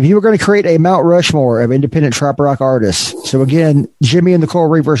 If you were going to create a Mount Rushmore of independent trop rock artists, so again, Jimmy and the Coral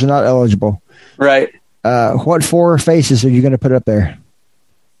Reapers are not eligible. Right. What 4 faces are you going to put up there?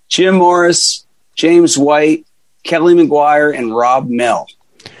 Jim Morris, James White, Kelly McGuire, and Rob Mell.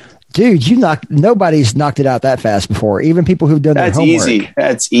 Dude, nobody's knocked it out that fast before. Even people who've done their homework.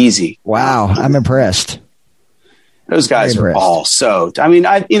 That's easy. Wow, I'm impressed. Those guys are all so. I mean,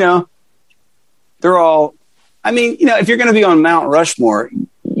 they're all. I mean, if you're going to be on Mount Rushmore,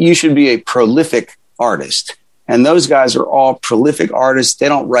 you should be a prolific artist, and those guys are all prolific artists. They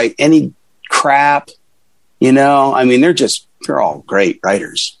don't write any crap. I mean, they're all great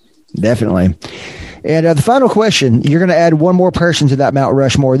writers. Definitely. And the final question, you're going to add one more person to that Mount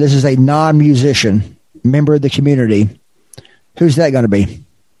Rushmore. This is a non-musician member of the community. Who's that going to be?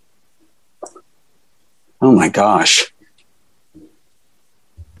 Oh, my gosh.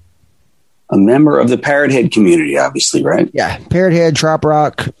 A member of the Parrot Head community, obviously, right? Yeah, Parrot Head, trop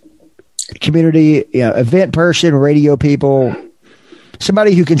rock community, event person, radio people,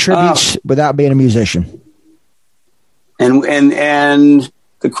 somebody who contributes without being a musician. And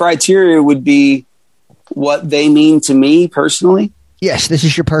the criteria would be what they mean to me personally. Yes, this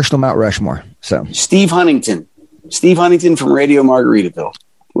is your personal Mount Rushmore. So Steve Huntington from Radio Margaritaville.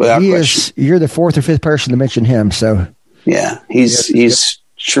 Without question. You're the 4th or 5th person to mention him. So yeah, he's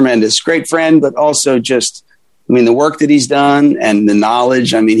tremendous, great friend, but also just, the work that he's done and the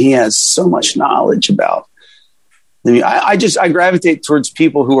knowledge. he has so much knowledge about. I gravitate towards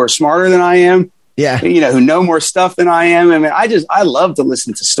people who are smarter than I am. Yeah. Who know more stuff than I am. I love to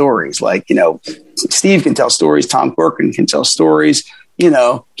listen to stories. Like, Steve can tell stories. Tom Corcoran can tell stories.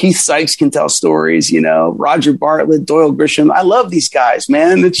 Keith Sykes can tell stories. Roger Bartlett, Doyle Grisham. I love these guys,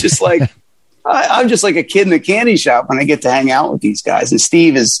 man. It's just like, I'm just like a kid in a candy shop when I get to hang out with these guys. And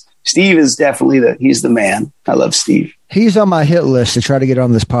Steve is definitely he's the man. I love Steve. He's on my hit list to try to get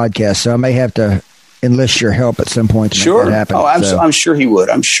on this podcast. So I may have to enlist your help at some point to make that happen. Oh, I'm sure he would.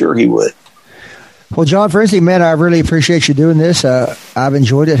 Well, John Frenzy, man, I really appreciate you doing this. I've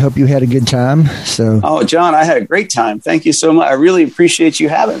enjoyed it. Hope you had a good time. Oh, John, I had a great time. Thank you so much. I really appreciate you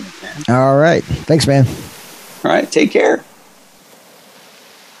having me, man. All right. Thanks, man. All right. Take care.